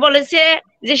চৌধুরী বলেছে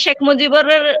যে শেখ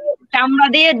মুজিবুরের চামড়া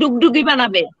দিয়ে ডুগডুগি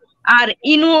বানাবে, আর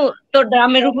ইনু তো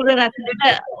ড্রামের উপরে রাখছে। এটা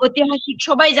ঐতিহাসিক,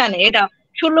 সবাই জানে, এটা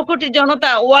 16 কোটি জনতা,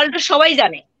 ওয়ার্ল্ড সবাই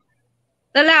জানে।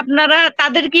 তাহলে আপনারা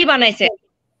তাদের কি বানাইছেন?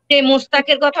 যে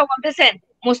মুস্তাকের কথা বলতেছেন,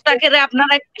 মুস্তাকের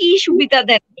আপনারা কি সুবিধা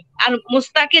দেন? আর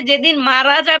মুস্তাকে যেদিন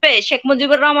মারা যাবে, শেখ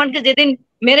মুজিবুর রহমানকে যেদিন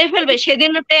মেরে ফেলবে,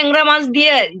 সেদিন ট্যাংরা মাছ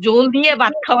দিয়ে ঝোল দিয়ে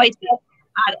ভাত খাওয়াইছে,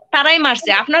 আর তারাই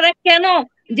মারছে। আপনারা কেন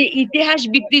যে ইতিহাস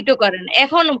বিকৃত করেন?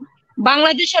 এখন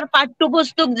বাংলাদেশের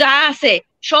পাঠ্যপুস্তক যা আছে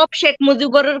সব শেখ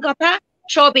মুজিবুরের কথা,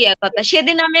 সব ইয়া কথা।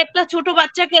 সেদিন আমি একটা ছোট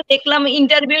বাচ্চাকে দেখলাম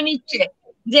ইন্টারভিউ নিচ্ছে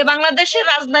যে বাংলাদেশের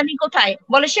রাজধানী কোথায়,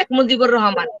 বলে শেখ মুজিবুর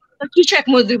রহমান। কি শেখ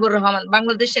মুজিবুর রহমান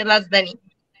বাংলাদেশের রাজধানী?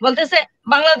 বলতেছে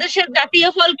বাংলাদেশের জাতীয়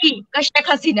ফল কি? শেখ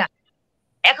হাসিনা।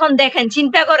 এখন দেখেন,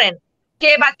 চিন্তা করেন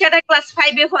সে বাচ্চাটা ক্লাস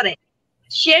 5-এ পড়ে,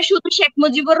 সে শুধু শেখ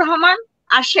মুজিবুর রহমান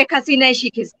আর শেখ হাসিনাই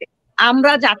শিখেছে।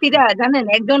 আমরা জাতিরা জানেন,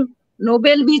 একজন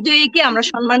নোবেল বিজয়ীকে আমরা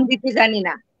সম্মান দিতে জানি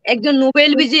না। একজন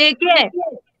নোবেল বিজয়ীকে,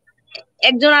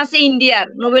 একজন আছে ইন্ডিয়ার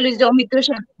নোবেল বিজয়ী অমিত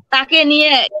সেন, তাকে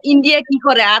নিয়ে ইন্ডিয়া কি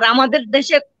করে, আর আমাদের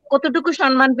দেশে কতটুকু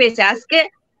সম্মান পেয়েছে। আজকে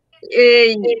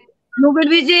এই নোবেল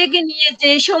বিজয়ীকে নিয়ে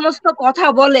যে সমস্ত কথা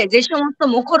বলে, যে সমস্ত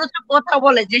মুখরোচক কথা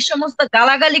বলে, যে সমস্ত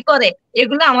গালাগালি করে,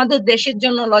 এগুলো আমাদের দেশের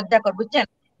জন্য লজ্জাকর, বুঝছেন।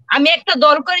 আমি একটা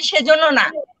দল করি সেজন্য না,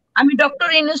 আমি ডক্টর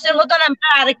ইউনূসের মতন আমরা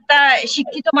আরেকটা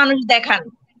শিক্ষিত মানুষ দেখান,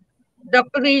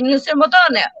 ডক্টর ইউনূসের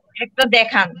মতন একটা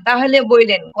দেখান, তাহলে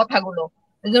বললেন কথাগুলো।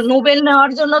 নোবেল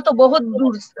নেওয়ার জন্য তো বহুত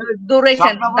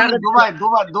দৌড়েছেন।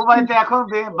 দুবাইতে এখন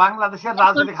বাংলাদেশের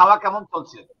রাজনীতি খাওয়া কেমন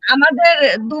চলছে? আমাদের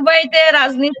দুবাইতে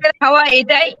রাজনীতির খাওয়া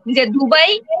এটাই যে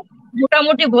দুবাই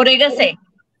মোটামুটি ভরে গেছে।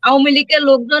 আওয়ামী লীগের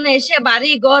লোকজন এসে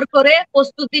বাড়ি ঘর করে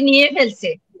প্রস্তুতি নিয়ে ফেলছে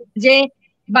যে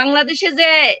বাংলাদেশে যে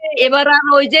এবার আর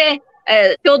ওই যে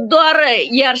 14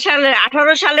 আর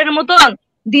 18 সালের মতন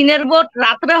দিনের ভোট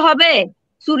রাত্রে হবে,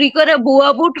 চুরি করে ভুয়া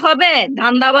ভোট হবে,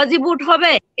 ধান্দাবাজি ভোট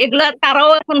হবে, এগুলা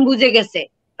তারাও এখন বুঝে গেছে,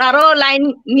 তারাও লাইন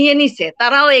নিয়ে নিছে।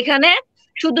 তারাও এখানে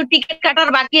শুধু টিকিট কাটার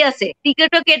বাকি আছে,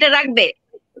 টিকিটও কেটে রাখবে,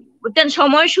 বুঝছেন,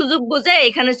 সময় সুযোগ বুঝে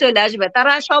এখানে চলে আসবে।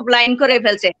 তারা সব লাইন করে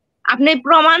ফেলছে। আপনি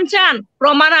প্রমাণ চান?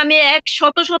 প্রমাণ আমি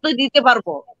 100 দিতে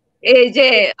পারবো। এই যে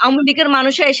আওয়ামী লীগের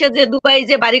মানুষ এসে যে দুবাই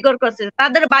যে বাড়িঘর করছে,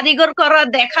 তাদের বাড়িঘর করা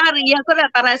দেখার করে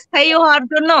তারা স্থায়ী হওয়ার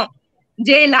জন্য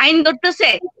যে লাইন ধরতেছে,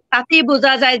 তাতেই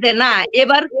বোঝা যায় যে না,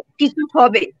 এবার কিছু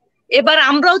হবে। এবার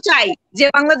আমরাও চাই যে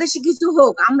বাংলাদেশে কিছু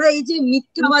হোক। আমরা এই যে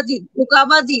মিথ্যাবাজি,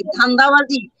 ধোঁকাবাজি,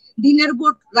 ধান্দাবাজি, দিনের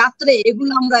ভোট রাত্রে,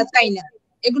 এগুলো আমরা চাই না।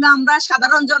 এগুলো আমরা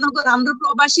সাধারণ জনগণ, আমরা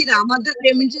প্রবাসীরা, আমাদের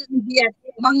রেমিটেন্স দিয়ে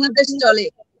বাংলাদেশ চলে,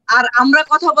 আর আমরা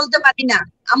কথা বলতে পারি না।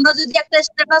 আমরা যদি একটা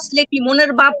স্ট্যাটাস লিখি,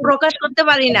 মনের ভাব প্রকাশ করতে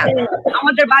পারি না,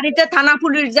 আমাদের বাড়িতে থানা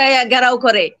পুলিশ যায় ঘেরাও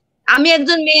করে। আমি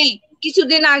একজন মেয়ে,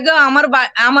 কিছুদিন আগে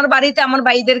আমার বাড়িতে আমার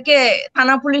ভাইদেরকে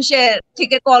থানা পুলিশের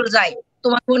থেকে কল যায়,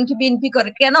 তোমার বোন কি বিএনপি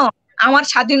করে। কেন? আমার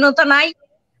স্বাধীনতা নাই,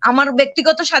 আমার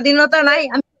ব্যক্তিগত স্বাধীনতা নাই,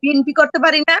 আমি বিএনপি করতে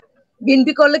পারি না?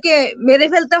 বিএনপি করলে কি মেরে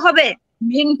ফেলতে হবে?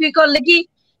 বিএনপি করলে কি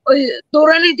ওই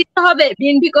দৌড়ানি দিতে হবে?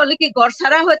 বিএনপি করলে কি ঘর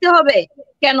ছাড়া হতে হবে?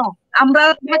 কেন? আমরা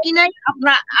থাকি নাই?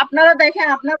 আপনারা দেখেন,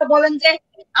 আপনারা বলেন যে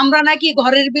আমরা নাকি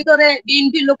ঘরের ভিতরে,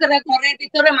 বিএনপি লোকেরা ঘরের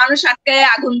ভিতরে মানুষ আটকায়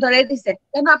আগুন ধরে দিছে।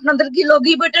 কেন? আপনাদের কি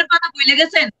লগি বইটার কথা ভুলে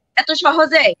গেছেন এত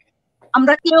সহজে?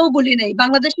 আমরা কেউ ভুলি নাই,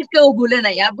 বাংলাদেশের কেউ ভুলে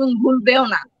নাই এবং ভুলবেও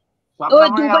না।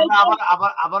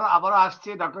 আবারও আসছি,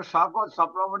 ডক্টর শওকত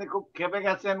স্বপ্নমণি খুব খেপে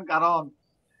গেছেন, কারণ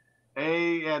এই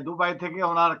দুবাই থেকে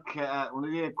উনি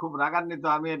খুব রাগান্বিত।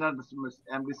 আমি এটা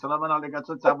এমডি সুলাইমান আলীর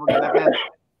কাছে চাবো, দেখেন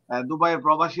দুবাইয়ের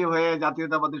প্রবাসী হয়ে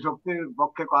জাতীয়তাবাদী শক্তির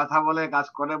পক্ষে কথা বলে কাজ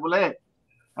করে বলে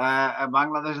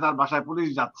বাংলাদেশ তার বাসায় পুলিশ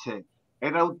যাচ্ছে,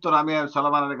 এটার উত্তর আমি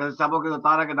সুলাইমান আলীর কাছে চাবো। কিন্তু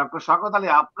তার আগে ডক্টর শওকত আলী,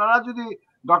 আপনারা যদি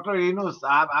ডক্টর ইউনূস,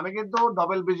 আমি কিন্তু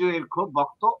নোবেল বিজয়ীর খুব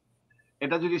ভক্ত,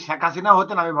 এটা যদি শেখ হাসিনা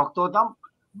হতেন আমি ভক্ত হতাম।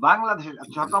 বাংলাদেশের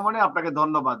স্বপ্নমণি, আপনাকে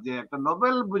ধন্যবাদ যে একটা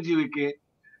নোবেল বিজয়ীকে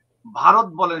ভারত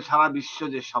বলেন সারা বিশ্ব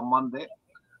যে সম্মান দেয়,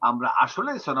 আমরা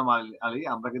আসলে সুলাইমান আলী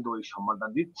আমরা কিন্তু ওই সম্মানটা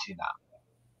দিচ্ছি না।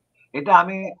 এটা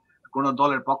আমি কোন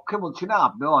দলের পক্ষে বলছি না,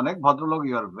 আপনিও অনেক ভদ্রলোক,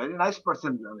 you are very nice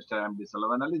person mister MD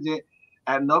Sulaiman Ali, যে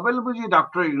নোবেল বিজয়ী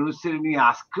ডক্টর ইউনূসের নিয়ে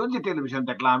আজকেও যে টেলিভিশন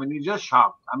দেখলাম, আমি নিজেও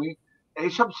শক। আমি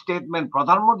এইসব স্টেটমেন্ট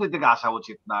প্রধানমন্ত্রী থেকে আসা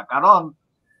উচিত না, কারণ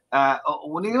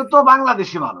উনিও তো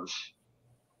বাংলাদেশি মানুষ,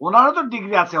 ওনারও তো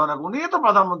ডিগ্রি আছে অনেক, উনিও তো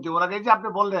প্রধানমন্ত্রী। ওনাকে যে আপনি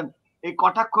বললেন এই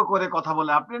কটাক্ষ করে কথা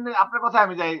বলে, আপনার কথা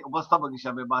আমি যাই উপস্থাপক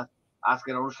হিসাবে বা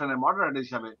আজকের অনুষ্ঠানের মডারেটর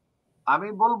হিসাবে, আমি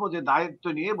বলবো যে দায়িত্ব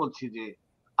নিয়ে বলছি যে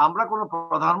আমরা কোনো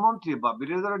প্রধানমন্ত্রী বা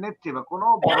বিরোধী দলের নেত্রী বা কোনো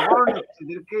বড় বড়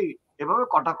নেত্রীদেরকেই এভাবে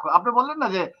কটাক্ষ, আপনি বললেন না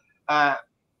যে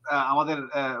আমাদের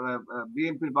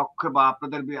বিএনপির পক্ষে বা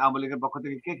আপনাদের আওয়ামী লীগের পক্ষ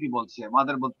থেকে কে কি বলছে,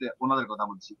 আমাদের বলতে ওনাদের কথা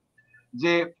বলছি,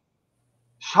 যে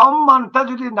সম্মানটা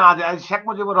যদি না যায়, শেখ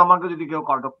মুজিবুর রহমানকে যদি কেউ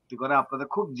কটূক্তি করে আপনাদের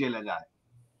খুব জেলে যায়,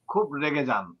 খুব রেগে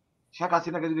যান, শেখ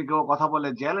হাসিনাকে যদি কেউ কথা বলে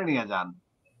জেলে নিয়ে যান,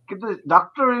 কিন্তু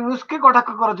ডক্টর ইউনূসকে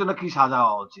কটাক্ষ করার জন্য কি সাজা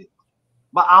হওয়া উচিত?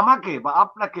 বা আমাকে বা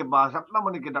আপনাকে বা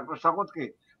স্বপ্নমণিকে, ডক্টর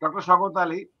শওকত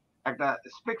আলী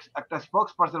একটা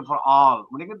স্পোক্স পার্সন ফর অল,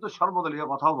 উনি কিন্তু সর্বদলীয়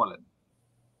কথাও বলেন।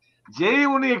 যেই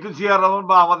উনি একটু জিয়া রহমান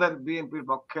বা আমাদের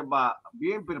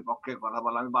বিএনপির পক্ষে কথা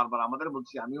বলে, আমি বারবার আমাদের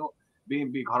বলছি, আমিও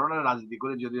বিএনপি ঘরনের রাজনীতি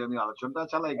করে যদিও আমি আলোচনাটা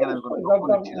চালাই, এখানে আমি কোনো পক্ষ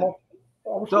নিচ্ছি না।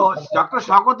 তো ডক্টর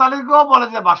শওকত আলীকেও বলে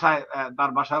যে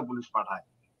তার বাসায় পুলিশ পাঠায়।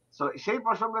 তো সেই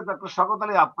প্রসঙ্গে ডক্টর শওকত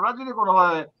আলী, আপনারা যদি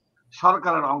কোনোভাবে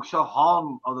সরকারের অংশ হন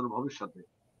অদূর ভবিষ্যতে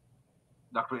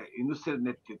ডক্টর ইউনূসের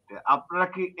নেতৃত্বে, আপনারা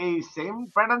কি এই সেম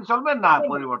প্যাটার্ন চলবে না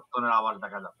পরিবর্তনের আওয়াজ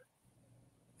দেখা যাবে?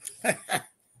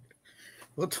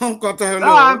 প্রথম কথা No,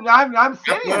 হলো I'm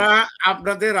saying.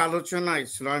 আপনাদের আলোচনায়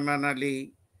সুলাইমান আলী,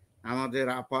 আমাদের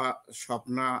আপা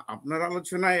স্বপ্না, আপনার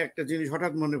আলোচনায় একটা জিনিস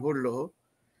হঠাৎ মনে পড়লো,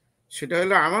 সেটা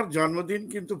হলো আমার জন্মদিন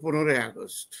কিন্তু 15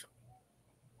 আগস্ট।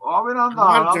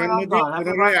 আমার জন্মদিন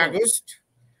 15 August.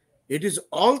 It is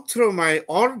all through my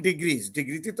all degrees.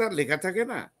 ডিগ্রিতে তো আর লেখা থাকে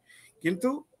না, কিন্তু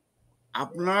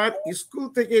আপনার স্কুল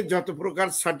থেকে যত প্রকার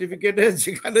সার্টিফিকেটে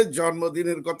যেখানে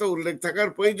জন্মদিনের কথা উল্লেখ থাকার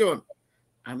প্রয়োজন,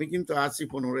 আমি কিন্তু আছি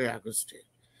 15 আগস্টে।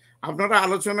 আপনারা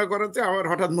আলোচনা করাতে আমার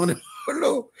হঠাৎ মনে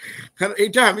পড়লো, কারণ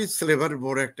এটা আমি সিলেবাস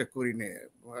বড় একটা করি নে।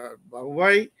 বাবু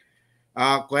ভাই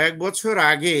কয়েক বছর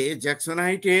আগে জ্যাকসন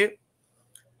হাইটে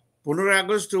 15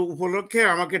 আগস্ট উপলক্ষে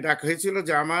আমাকে ডাকা হয়েছিল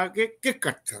যে আমাকে কেক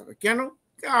কাটতে হবে। কেন?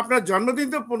 আপনার জন্মদিন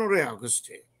তো 15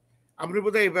 আগস্টে, আপনি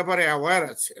বোধহয় এই ব্যাপারে অ্যাওয়ার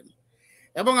আছেন।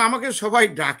 এবং আমাকে সবাই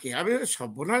ডাকে, আমি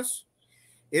সর্বনাশ,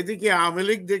 এদিকে আওয়ামী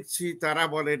লীগ দেখছি তারা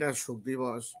বলে এটা শোক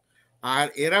দিবস, আর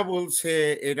এরা বলছে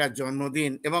এটা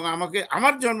জন্মদিন, এবং আমাকে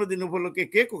আমার জন্মদিন উপলক্ষে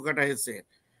কেকও কাটা হয়েছে।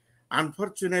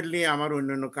 আনফরচুনেটলি আমার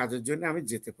অন্যান্য কাজের জন্য আমি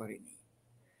যেতে পারিনি।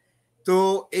 তো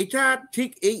এটা ঠিক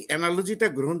এই অ্যানালজিটা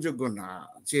গ্রহণযোগ্য না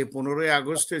যে 15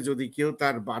 আগস্টে যদি কেউ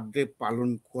তার বার্থডে পালন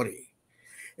করে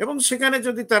এবং সেখানে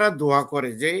যদি তারা দোয়া করে,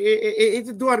 যে এই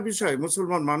যে দোয়ার বিষয়,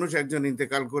 মুসলমান মানুষ একজন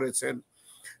ইন্তেকাল করেছেন,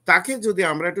 তাকে যদি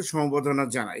আমরা একটু সমবেদনা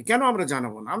জানাই, কেন আমরা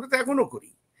জানাবো না? আমরা তো এখনো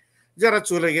করি যারা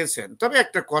চলে গেছেন। তবে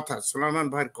একটা কথা, সুলাইমান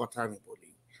ভাইয়ের কথা আমি বলি,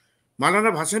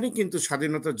 মাওলানা ভাসানী কিন্তু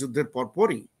স্বাধীনতা যুদ্ধের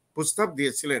পরপরই প্রস্তাব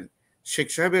দিয়েছিলেন শেখ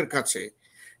সাহেবের কাছে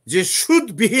যে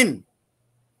সুদবিহীন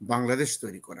বাংলাদেশ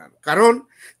তৈরি করার। কারণ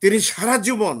তিনি সারা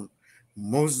জীবন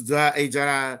এই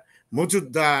যারা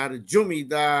মজুদ্দার,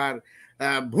 জমিদার,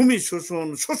 ভূমি শোষণ,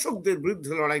 শোষকদের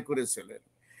বিরুদ্ধে লড়াই করেছিলেন,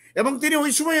 এবং তিনি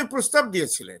ওই সময় প্রস্তাব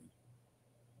দিয়েছিলেন।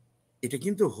 এটা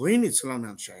কিন্তু হয়নি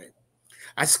সুলাইমান সাহেব।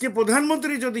 আজকে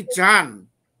প্রধানমন্ত্রী যদি চান,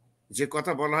 যে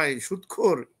কথা বলা হয়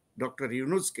সুদখোর ডক্টর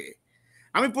ইউনূসকে,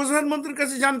 আমি প্রধানমন্ত্রীর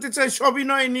কাছে জানতে চাই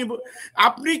সবিনয় নিব,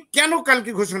 আপনি কেন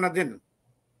কালকে ঘোষণা দেন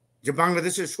যে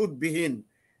বাংলাদেশের সুদবিহীন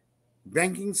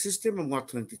ব্যাংকিং সিস্টেম এবং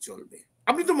অর্থনীতি চলবে?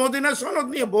 আপনি তো মদিনা সনদ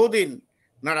নিয়ে বহুদিন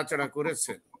নাড়াচাড়া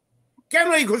করেছেন, কেন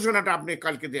এই ঘোষণাটা আপনি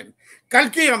কালকে দেন?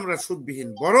 কালকেই আমরা সুদবিহীন,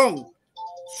 বরং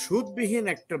সুদবিহীন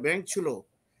একটা ব্যাংক ছিল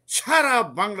সারা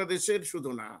বাংলাদেশের,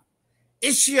 শুধু না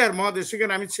এশিয়ার মহাদেশ।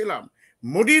 সেখানে আমি ছিলাম।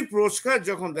 মোদির পুরস্কার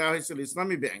যখন দেওয়া হয়েছিল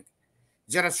ইসলামী ব্যাংক,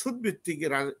 যারা সুদভিত্তিক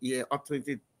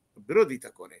অর্থনীতির বিরোধিতা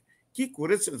করে, কি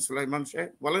করেছেন সুলাইমান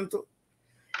সাহেব বলেন তো?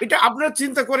 এটা আপনারা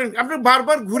চিন্তা করেন। আপনি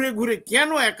বারবার ঘুরে ঘুরে কেন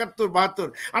 71, 72?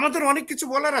 আমাদের অনেক কিছু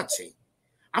বলার আছে।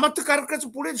 আমার তো কারোর কাছে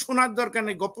পড়ে শোনার দরকার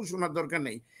নেই, গল্প শোনার দরকার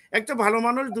নেই। একটা ভালো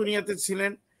মানুষ দুনিয়াতে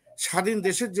ছিলেন, স্বাধীন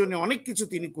দেশের জন্য অনেক কিছু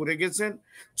তিনি করে গেছেন,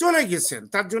 চলে গেছেন,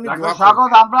 তার জন্য দোয়া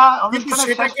করবেন। কিন্তু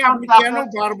সেটাকে আপনি কেন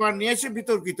বারবার নিয়ে এসে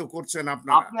বিতর্কিত করছেন?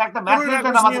 আপনারা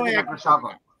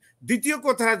দ্বিতীয়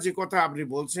কথা, যে কথা আপনি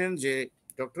বলছেন যে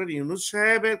ডক্টর ইউনূস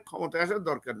সাহেবের ক্ষমতায় আসার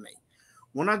দরকার নেই,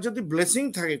 ওনার যদি ব্লেসিং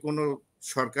থাকে কোনো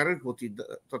সরকারের প্রতি,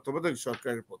 তত্ত্বাবধায়ক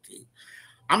সরকারের প্রতি,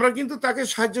 আমরা কিন্তু তাকে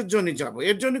সাহায্যের জন্য যাব।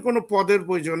 এর জন্য কোনো পদের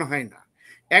প্রয়োজন হয় না।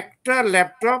 একটা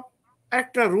ল্যাপটপ,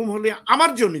 একটা রুম হলে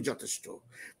আমার জন্য যথেষ্ট।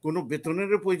 কোনো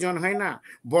বেতনেরও প্রয়োজন হয় না,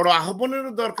 বড়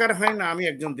আহ্বানেরও দরকার হয় না। আমি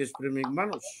একজন দেশপ্রেমিক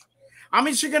মানুষ, আমি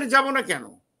সেখানে যাব না কেন?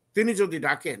 তিনি যদি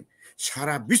ডাকেন,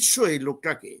 সারা বিশ্ব এই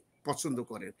লোকটাকে পছন্দ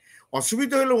করেন।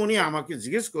 অসুবিধা হলো উনি আমাকে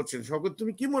জিজ্ঞেস করছেন, শওকত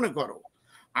তুমি কি মনে করো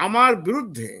আমার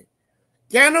বিরুদ্ধে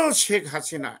কেন শেখ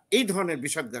হাসিনা এই ধরনের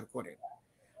বিষাদগার করেন?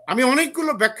 আমি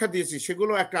অনেকগুলো ব্যাখ্যা দিয়েছি,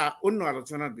 সেগুলো একটা অন্য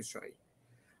আলোচনার বিষয়।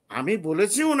 আমি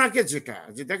বলেছি ওনাকে যেটা,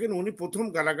 যে দেখেন উনি প্রথম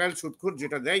গালাগাল সুদখোর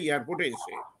যেটা দেয় এয়ারপোর্টে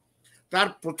এসে, তার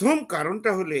প্রথম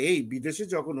কারণটা হলে এই বিদেশে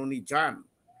যখন উনি যান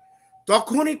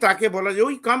তখনই তাকে বলা যায়,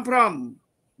 ওই come from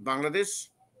Bangladesh,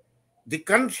 the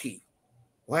country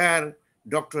where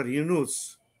doctor Yunus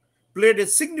played a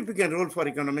significant role for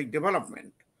economic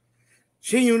development.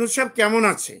 সেই ইউনূস সাহেব কেমন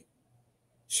আছে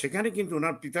সেখানে কিন্তু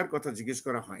ওনার পিতার কথা জিজ্ঞেস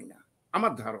করা হয় না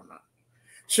আমার ধারণা।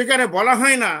 সেখানে বলা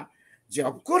হয় না যে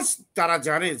অফকোর্স তারা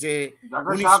জানে যে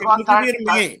উনি শেখ মুজিবের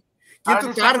মেয়ে, কিন্তু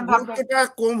তার গুরুত্বটা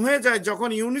কম হয়ে যায় যখন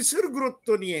ইউনূসের গুরুত্ব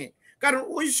নিয়ে, কারণ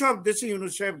ওই সব দেশে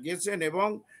ইউনূস সাহেব গেছেন এবং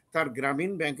তার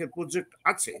গ্রামীণ ব্যাংকের প্রজেক্ট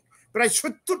আছে প্রায়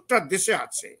 70টা দেশে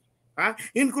আছে, হ্যাঁ,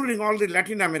 including all the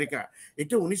Latin America.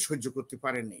 এটা উনি সহ্য করতে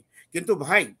পারেননি। কিন্তু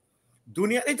ভাই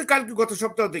দুনিয়া, এই তো কালকে গত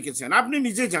সপ্তাহ দেখেছেন, আপনি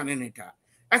নিজে জানেন এটা,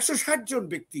 160 জন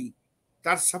ব্যক্তি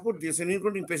তার সাপোর্ট দিয়েছেন,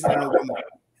 including president Obama.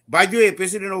 By the way,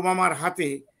 president ওবামার হাতে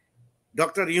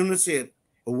ডক্টর ইউনূসের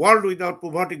ওয়ার্ল্ড উইদাউট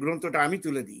পভার্টি গ্রন্থটা আমি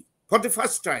তুলে দিই ফর দ্য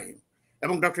ফার্স্ট টাইম,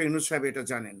 এবং ডক্টর ইউনূস সাহেব এটা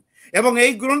জানেন। এবং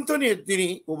এই গ্রন্থ নিয়ে তিনি,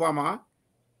 ওবামা,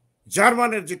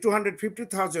 জার্মানের যে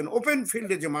 250,000 ওপেন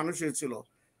ফিল্ডে যে মানুষ হয়েছিল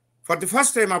for the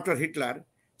first time after Hitler,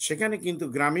 সেখানে কিন্তু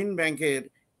গ্রামীণ ব্যাংকের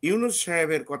ইউনূস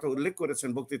সাহেবের কথা উল্লেখ করেছেন,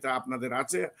 বক্তৃতা আপনাদের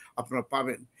আছে, আপনারা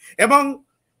পাবেন, এবং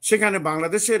সেখানে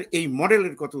বাংলাদেশের এই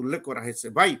মডেলের কথা উল্লেখ করা হয়েছে।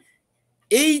 ভাই,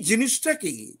 এই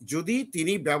জিনিসটাকে যদি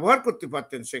তিনি ব্যবহার করতে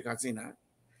পারতেন শেখ হাসিনা,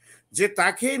 যে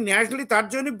তাকে নিয়ে আসলে তার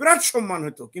জন্য বিরাট সম্মান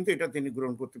হতো, কিন্তু এটা তিনি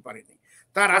গ্রহণ করতে পারেনি।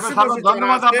 তার আশেপাশে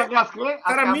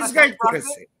তারা মিসগাইড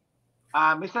করেছে।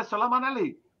 মিস্টার সোলাইমান আলী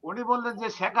উনি বললেন যে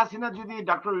শেখ হাসিনা যদি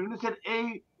ডক্টর ইউনূসের এই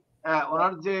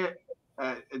ওনার যে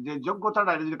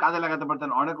যোগ্যতাটা যদি কাজে লাগাতে পারতেন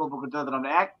অনেক উপকৃত হতেন।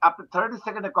 আপনি 30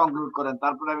 সেকেন্ডে কনক্লুড করেন,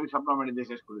 তারপরে আমি স্বপ্নমণি দিয়ে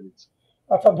শেষ করে দিচ্ছি।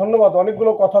 আচ্ছা, ধন্যবাদ।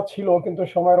 অনেকগুলো কথা ছিল কিন্তু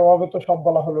সময়ের অভাবে তো সব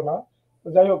বলা হলো না।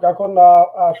 যাই হোক, এখন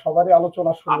সবারই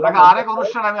আলোচনা শুনলাম। আরেক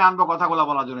অনুষ্ঠান আমি আনবো কথাগুলো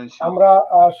বলার জন্য। আমরা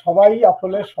সবাই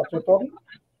আসলে সচেতন,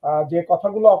 যে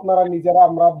কথাগুলো আপনারা নিজেরা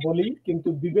আমরা বলি, কিন্তু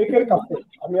বিবেকের কাছে।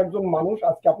 আমি একজন মানুষ,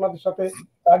 আজকে আপনাদের সাথে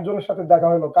একজনের সাথে দেখা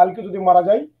হলো, কালকে যদি মারা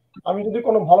যাই, আমি যদি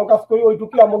কোনো ভালো কাজ করি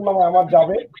ওইটুকু আমল নামায় আমার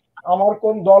যাবে। আমার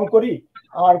কোন দল করি,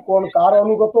 আর কোন কার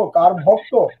অনুগত, কার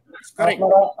ভক্ত,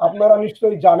 আপনারা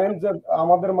নিশ্চয়ই জানেন যে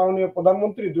আমাদের মাননীয়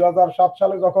প্রধানমন্ত্রী 2007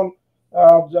 সালে যখন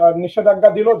নিষেধাজ্ঞা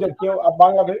দিল যে কেউ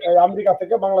বাংলাদেশ আমেরিকা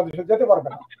থেকে বাংলাদেশে যেতে পারবে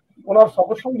না, ওনার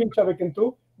সফরসঙ্গী হিসাবে কিন্তু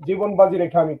জীবন বাজি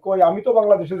রেখে আমি তো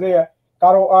বাংলাদেশে যে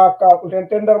কারো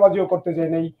টেন্ডার বাজিও করতে যাই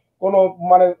নেই, কোন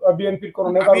মানে বিএনপির কোন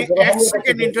নেতা।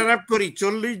 ইন্টারাপ্ট করি,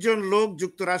 40 জন লোক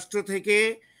যুক্তরাষ্ট্র থেকে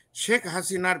শেখ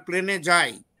হাসিনার প্লেনে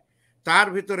যায়, তার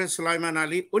ভিতরে সুলাইমান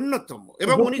আলী অন্যতম,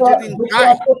 এবং উনি যেদিন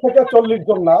যুক্তরাষ্ট্র থেকে 40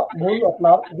 জন না, ভুল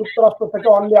আপনার, যুক্তরাষ্ট্র থেকে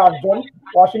অনলি 8 জন,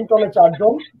 ওয়াশিংটনে 4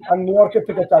 জন, আর নিউ ইয়র্কের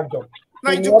থেকে 4 জন,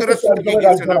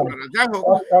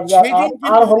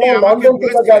 আর হলো লন্ডন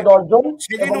থেকে যায় 10 জন,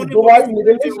 এবং দুবাই,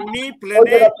 মিডল ইস্ট, উনি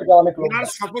প্লেনে ওনার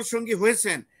সফর সঙ্গী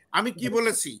হয়েছেন। আমি কি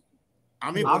বলেছি?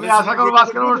 আমি আশা করব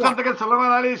আজকের অনুষ্ঠান থেকে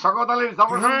সুলাইমান আলী, শওকত আলীর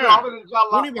সফর সঙ্গী হবেন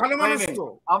ইনশাআল্লাহ। উনি ভালো মানুষ তো।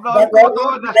 আমরা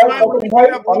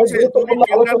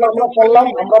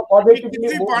আমরা পজিটিভলি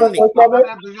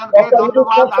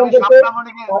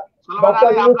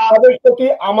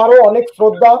আমারও অনেক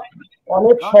শ্রদ্ধা,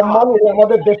 অনেক সম্মান,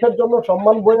 আমাদের দেশের জন্য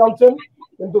সম্মান বয়ে আনছেন।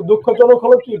 কিন্তু দুঃখজনক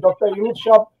হলো কি, ডক্টর ইউনূস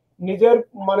সাহেব নিজের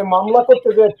মানে মামলা করতে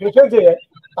যে ফেসে যেয়ে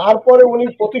তারপরে উনি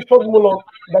প্রতিশোধমূলক,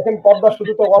 দেখেন পদ্মা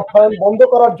সেতুতে অর্থায়ন বন্ধ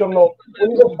করার জন্য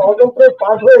উনি যে ষড়যন্ত্রের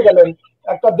পার্ট হয়ে গেলেন।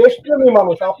 একটা দেশপ্রেমী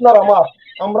মানুষ আপনার আমার,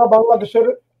 আমরা বাংলাদেশের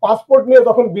পাসপোর্ট নিয়ে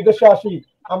যখন বিদেশে আসি,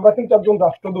 আমরা কিন্তু একজন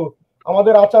রাষ্ট্রদূত,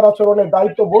 আমাদের আচার আচরণের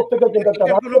দায়িত্ব বোধ থেকে কিন্তু একটা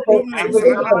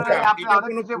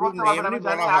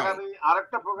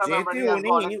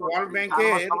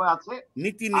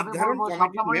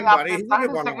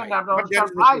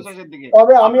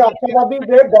তবে আমি আশাবাদী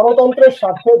যে গণতন্ত্রের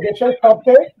স্বার্থে, দেশের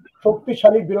স্বার্থে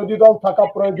শক্তিশালী বিরোধী দল থাকা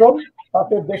প্রয়োজন,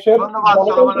 তাতে দেশের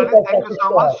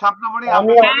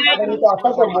আমি আশা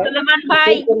করবো।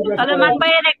 সলমান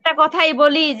ভাইয়ের একটা কথাই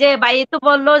বলি যে ভাই তো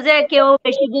বললো যে কেউ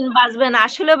বেশি দিন বাঁচবে না।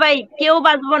 আসলে ভাই কেউ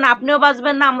বাঁচবো না, আপনিও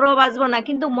বাঁচবেন না, আমরাও বাঁচবো না,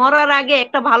 কিন্তু মরার আগে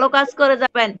একটা ভালো কাজ করে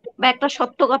যাবেন বা একটা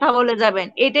সত্য কথা বলে যাবেন,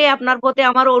 এটাই আপনার প্রতি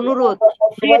আমার অনুরোধ।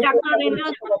 ডাক্তার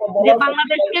ইউনূস যে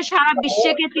বাংলাদেশকে সারা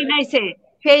বিশ্বকে চিনাইছে,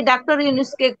 সেই ডাক্তার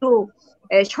ইউনূসকে একটু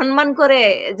সম্মান করে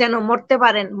যেন মরতে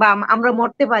পারেন বা আমরা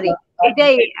মরতে পারি,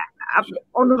 এটাই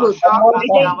অনুরোধ।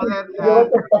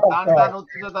 আমাদের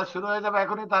উত্তেজনা শুরু হয়ে যাবে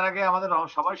এখনই, তার আগে আমাদের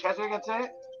সময় শেষ হয়ে গেছে।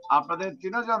 আপনাদের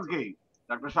তিনজনকেই,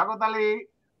 ডক্টর শওকত আলী,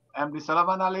 এমডি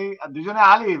সুলাইমান আলী, দুজনে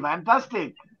আলী,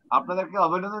 ফ্যান্টাস্টিক, আপনাদেরকে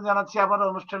অভিনন্দন জানাচ্ছি আবার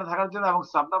অনুষ্ঠানে থাকার জন্য। এবং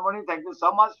স্বপ্নমণি, thank you so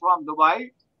much from Dubai.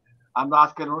 আমরা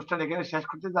আজকের অনুষ্ঠান এখানে শেষ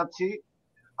করতে যাচ্ছি,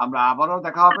 আমরা আবারও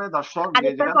দেখা হবে। দর্শক,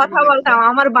 কথা বলতাম,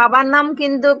 আমার বাবার নাম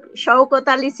কিন্তু শওকত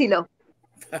আলী ছিল।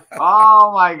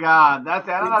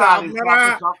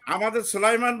 আমাদের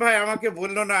সুলাইমান ভাই আমাকে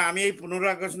বললো না আমি এই 15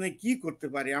 আগস্ট নিয়ে কি করতে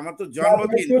পারি, আমার তো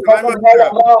জন্মদিন।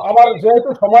 আমার যেহেতু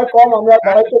সময় কম, আমরা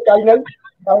বাড়াইতে চাই নাই,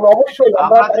 কারণ অবশ্যই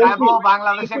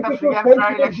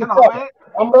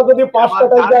আমরা যদি 5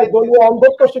 কাটায় যাই, দলীয়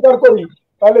অন্ধত্ব স্বীকার করি,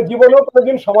 তাহলে জীবনেও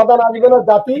কোনোদিন সমাধান আসবে না,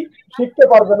 জাতি শিখতে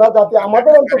পারবে না। জাতি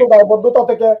আমাদের অন্তত দায়বদ্ধতা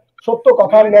থেকে সত্য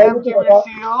কথা, ন্যায়নীতি কথা,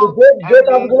 যে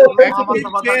কাজগুলো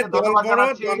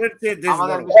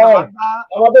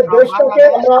আমাদের দেশটাকে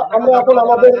আমরা এখন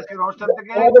আমাদের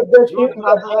দেশ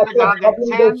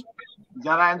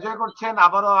যারা এনজয় করছেন,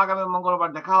 আবারও আগামী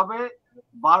মঙ্গলবার দেখা হবে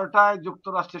 12টায়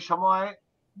যুক্তরাষ্ট্রের সময়,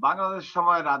 বাংলাদেশ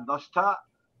সময় রাত 10টা,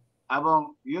 এবং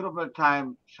ইউরোপের টাইম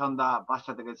সন্ধ্যা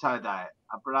 5টা থেকে 6টায়।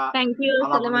 আপনারা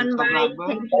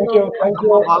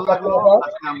ভালো লাগলো।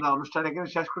 আজকে আমরা অনুষ্ঠান এখানে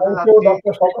শেষ করতে যাচ্ছি।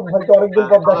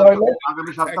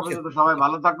 আগামী সপ্তাহ পর্যন্ত সবাই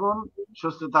ভালো থাকুন,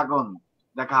 সুস্থ থাকুন,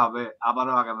 দেখা হবে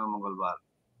আবারও আগামী মঙ্গলবার।